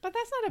 But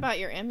that's not about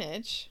your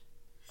image.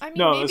 I mean,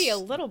 no, maybe a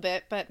little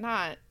bit, but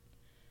not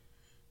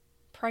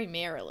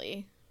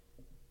primarily,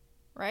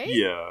 right?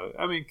 Yeah,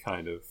 I mean,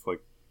 kind of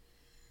like.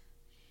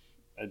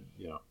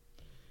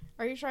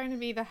 Are you trying to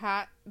be the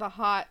hot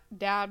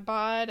dad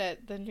bod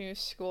at the new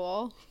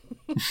school?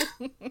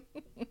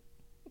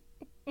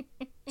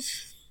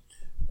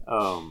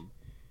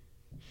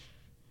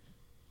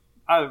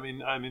 I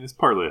mean, it's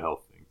partly a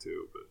health thing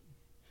too, but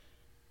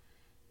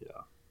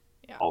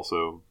yeah.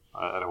 Also,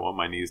 I don't want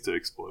my knees to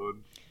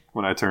explode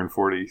when I turn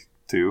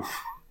 42.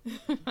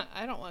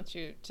 I don't want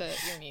your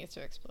knees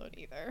to explode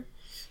either.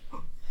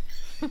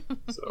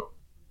 So,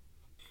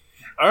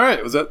 all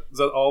right, was that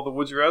all the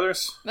Would You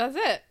Rathers? That's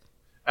it.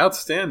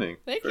 Outstanding.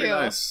 Very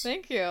nice.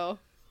 Thank you.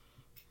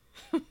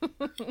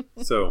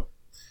 So,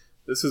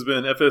 this has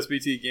been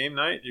FSBT Game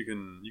Night. You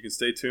can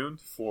stay tuned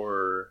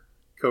for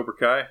Cobra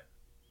Kai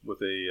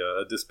with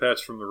a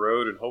dispatch from the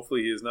road, and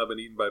hopefully he has not been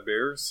eaten by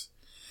bears.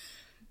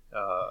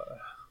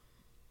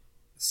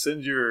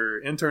 Send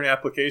your intern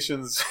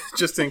applications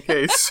just in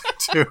case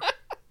to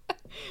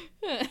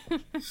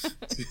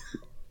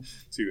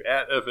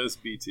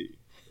 @FSBT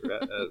or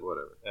at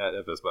whatever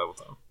 @FS Bible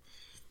Time.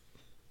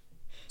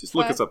 Just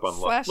look us up on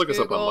Google,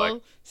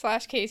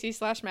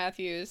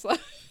 /Casey/Matthews.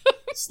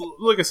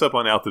 Look us up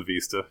on Alta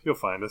Vista. You'll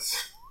find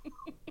us.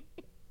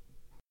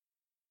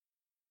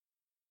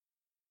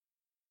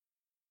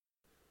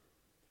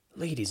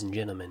 Ladies and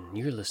gentlemen,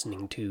 you're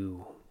listening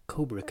to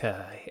Cobra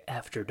Kai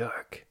After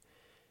Dark.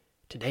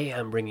 Today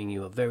I'm bringing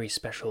you a very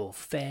special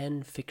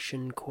fan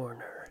fiction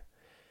corner.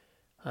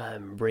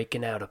 I'm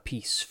breaking out a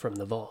piece from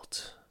the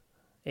vault,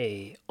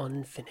 a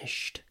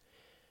unfinished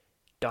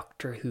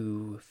Doctor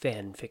Who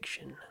fan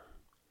fiction.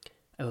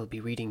 I will be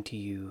reading to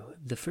you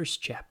the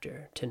first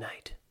chapter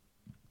tonight.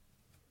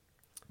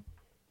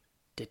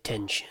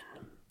 Detention.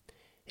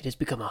 It has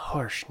become a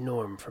harsh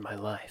norm for my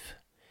life.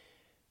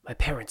 My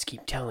parents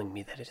keep telling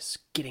me that it is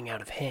getting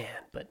out of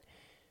hand, but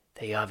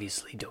they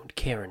obviously don't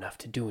care enough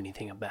to do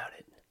anything about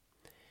it.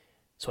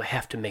 So I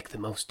have to make the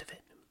most of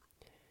it.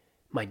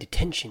 My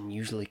detention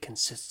usually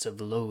consists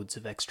of loads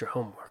of extra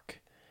homework,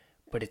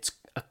 but it's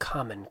a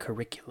common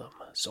curriculum,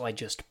 so I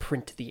just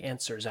print the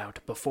answers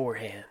out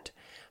beforehand,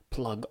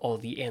 plug all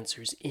the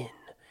answers in,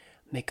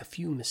 make a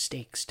few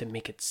mistakes to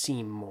make it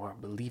seem more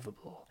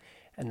believable,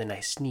 and then I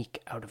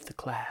sneak out of the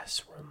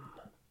classroom.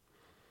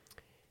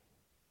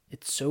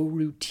 It's so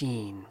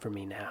routine for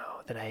me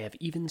now that I have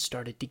even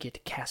started to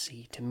get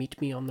Cassie to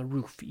meet me on the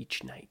roof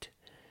each night.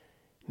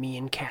 Me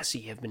and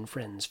Cassie have been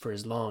friends for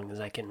as long as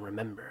I can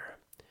remember.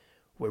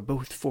 We're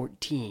both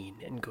 14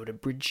 and go to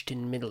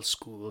Bridgeton Middle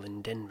School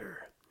in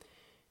Denver.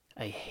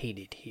 I hate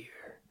it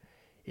here.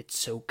 It's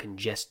so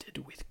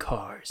congested with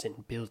cars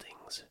and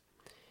buildings.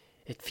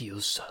 It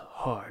feels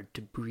hard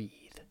to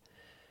breathe.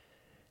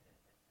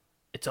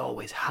 It's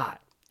always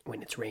hot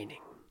when it's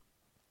raining.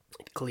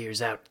 It clears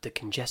out the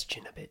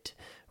congestion a bit,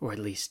 or at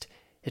least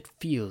it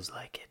feels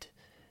like it.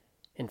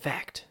 In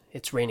fact,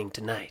 it's raining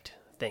tonight,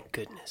 thank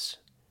goodness.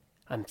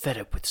 I'm fed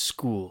up with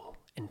school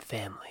and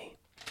family.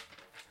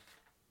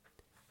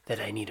 That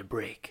I need a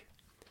break.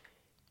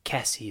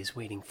 Cassie is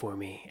waiting for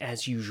me,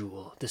 as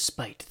usual,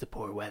 despite the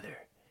poor weather.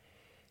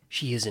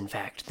 She is, in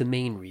fact, the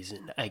main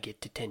reason I get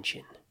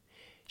detention.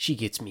 She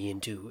gets me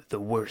into the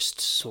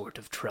worst sort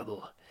of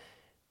trouble,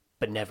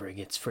 but never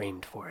gets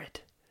framed for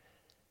it.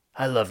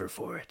 I love her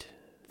for it,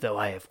 though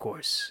I, of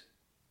course,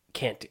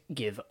 can't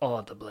give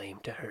all the blame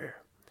to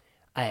her.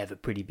 I have a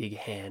pretty big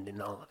hand in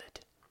all of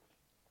it.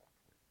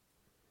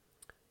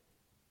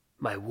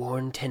 My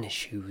worn tennis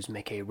shoes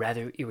make a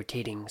rather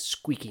irritating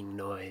squeaking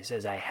noise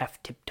as I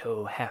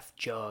half-tiptoe,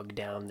 half-jog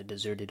down the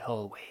deserted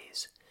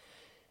hallways.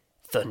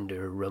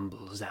 Thunder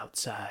rumbles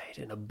outside,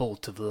 and a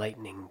bolt of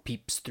lightning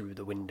peeps through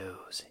the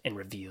windows and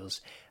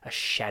reveals a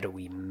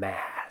shadowy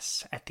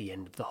mass at the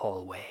end of the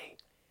hallway.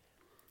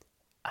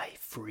 I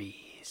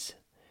freeze.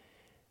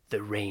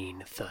 The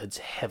rain thuds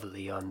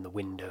heavily on the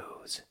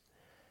windows.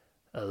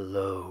 A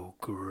low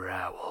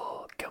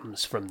growl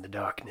comes from the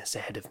darkness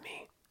ahead of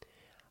me.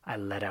 I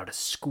let out a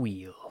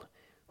squeal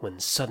when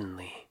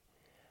suddenly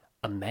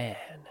a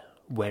man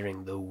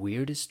wearing the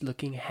weirdest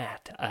looking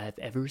hat I've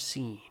ever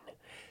seen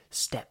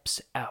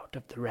steps out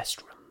of the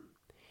restroom.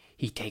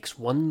 He takes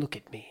one look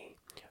at me,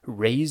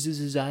 raises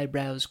his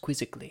eyebrows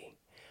quizzically,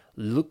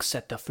 looks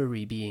at the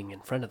furry being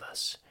in front of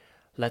us,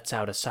 lets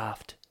out a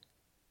soft,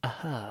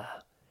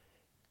 aha,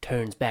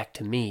 turns back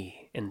to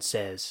me and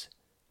says,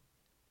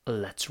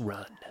 "Let's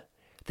run,"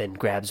 then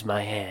grabs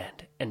my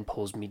hand and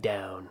pulls me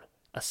down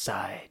a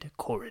side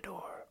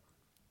corridor.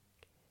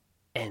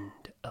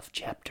 End of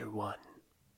chapter 1.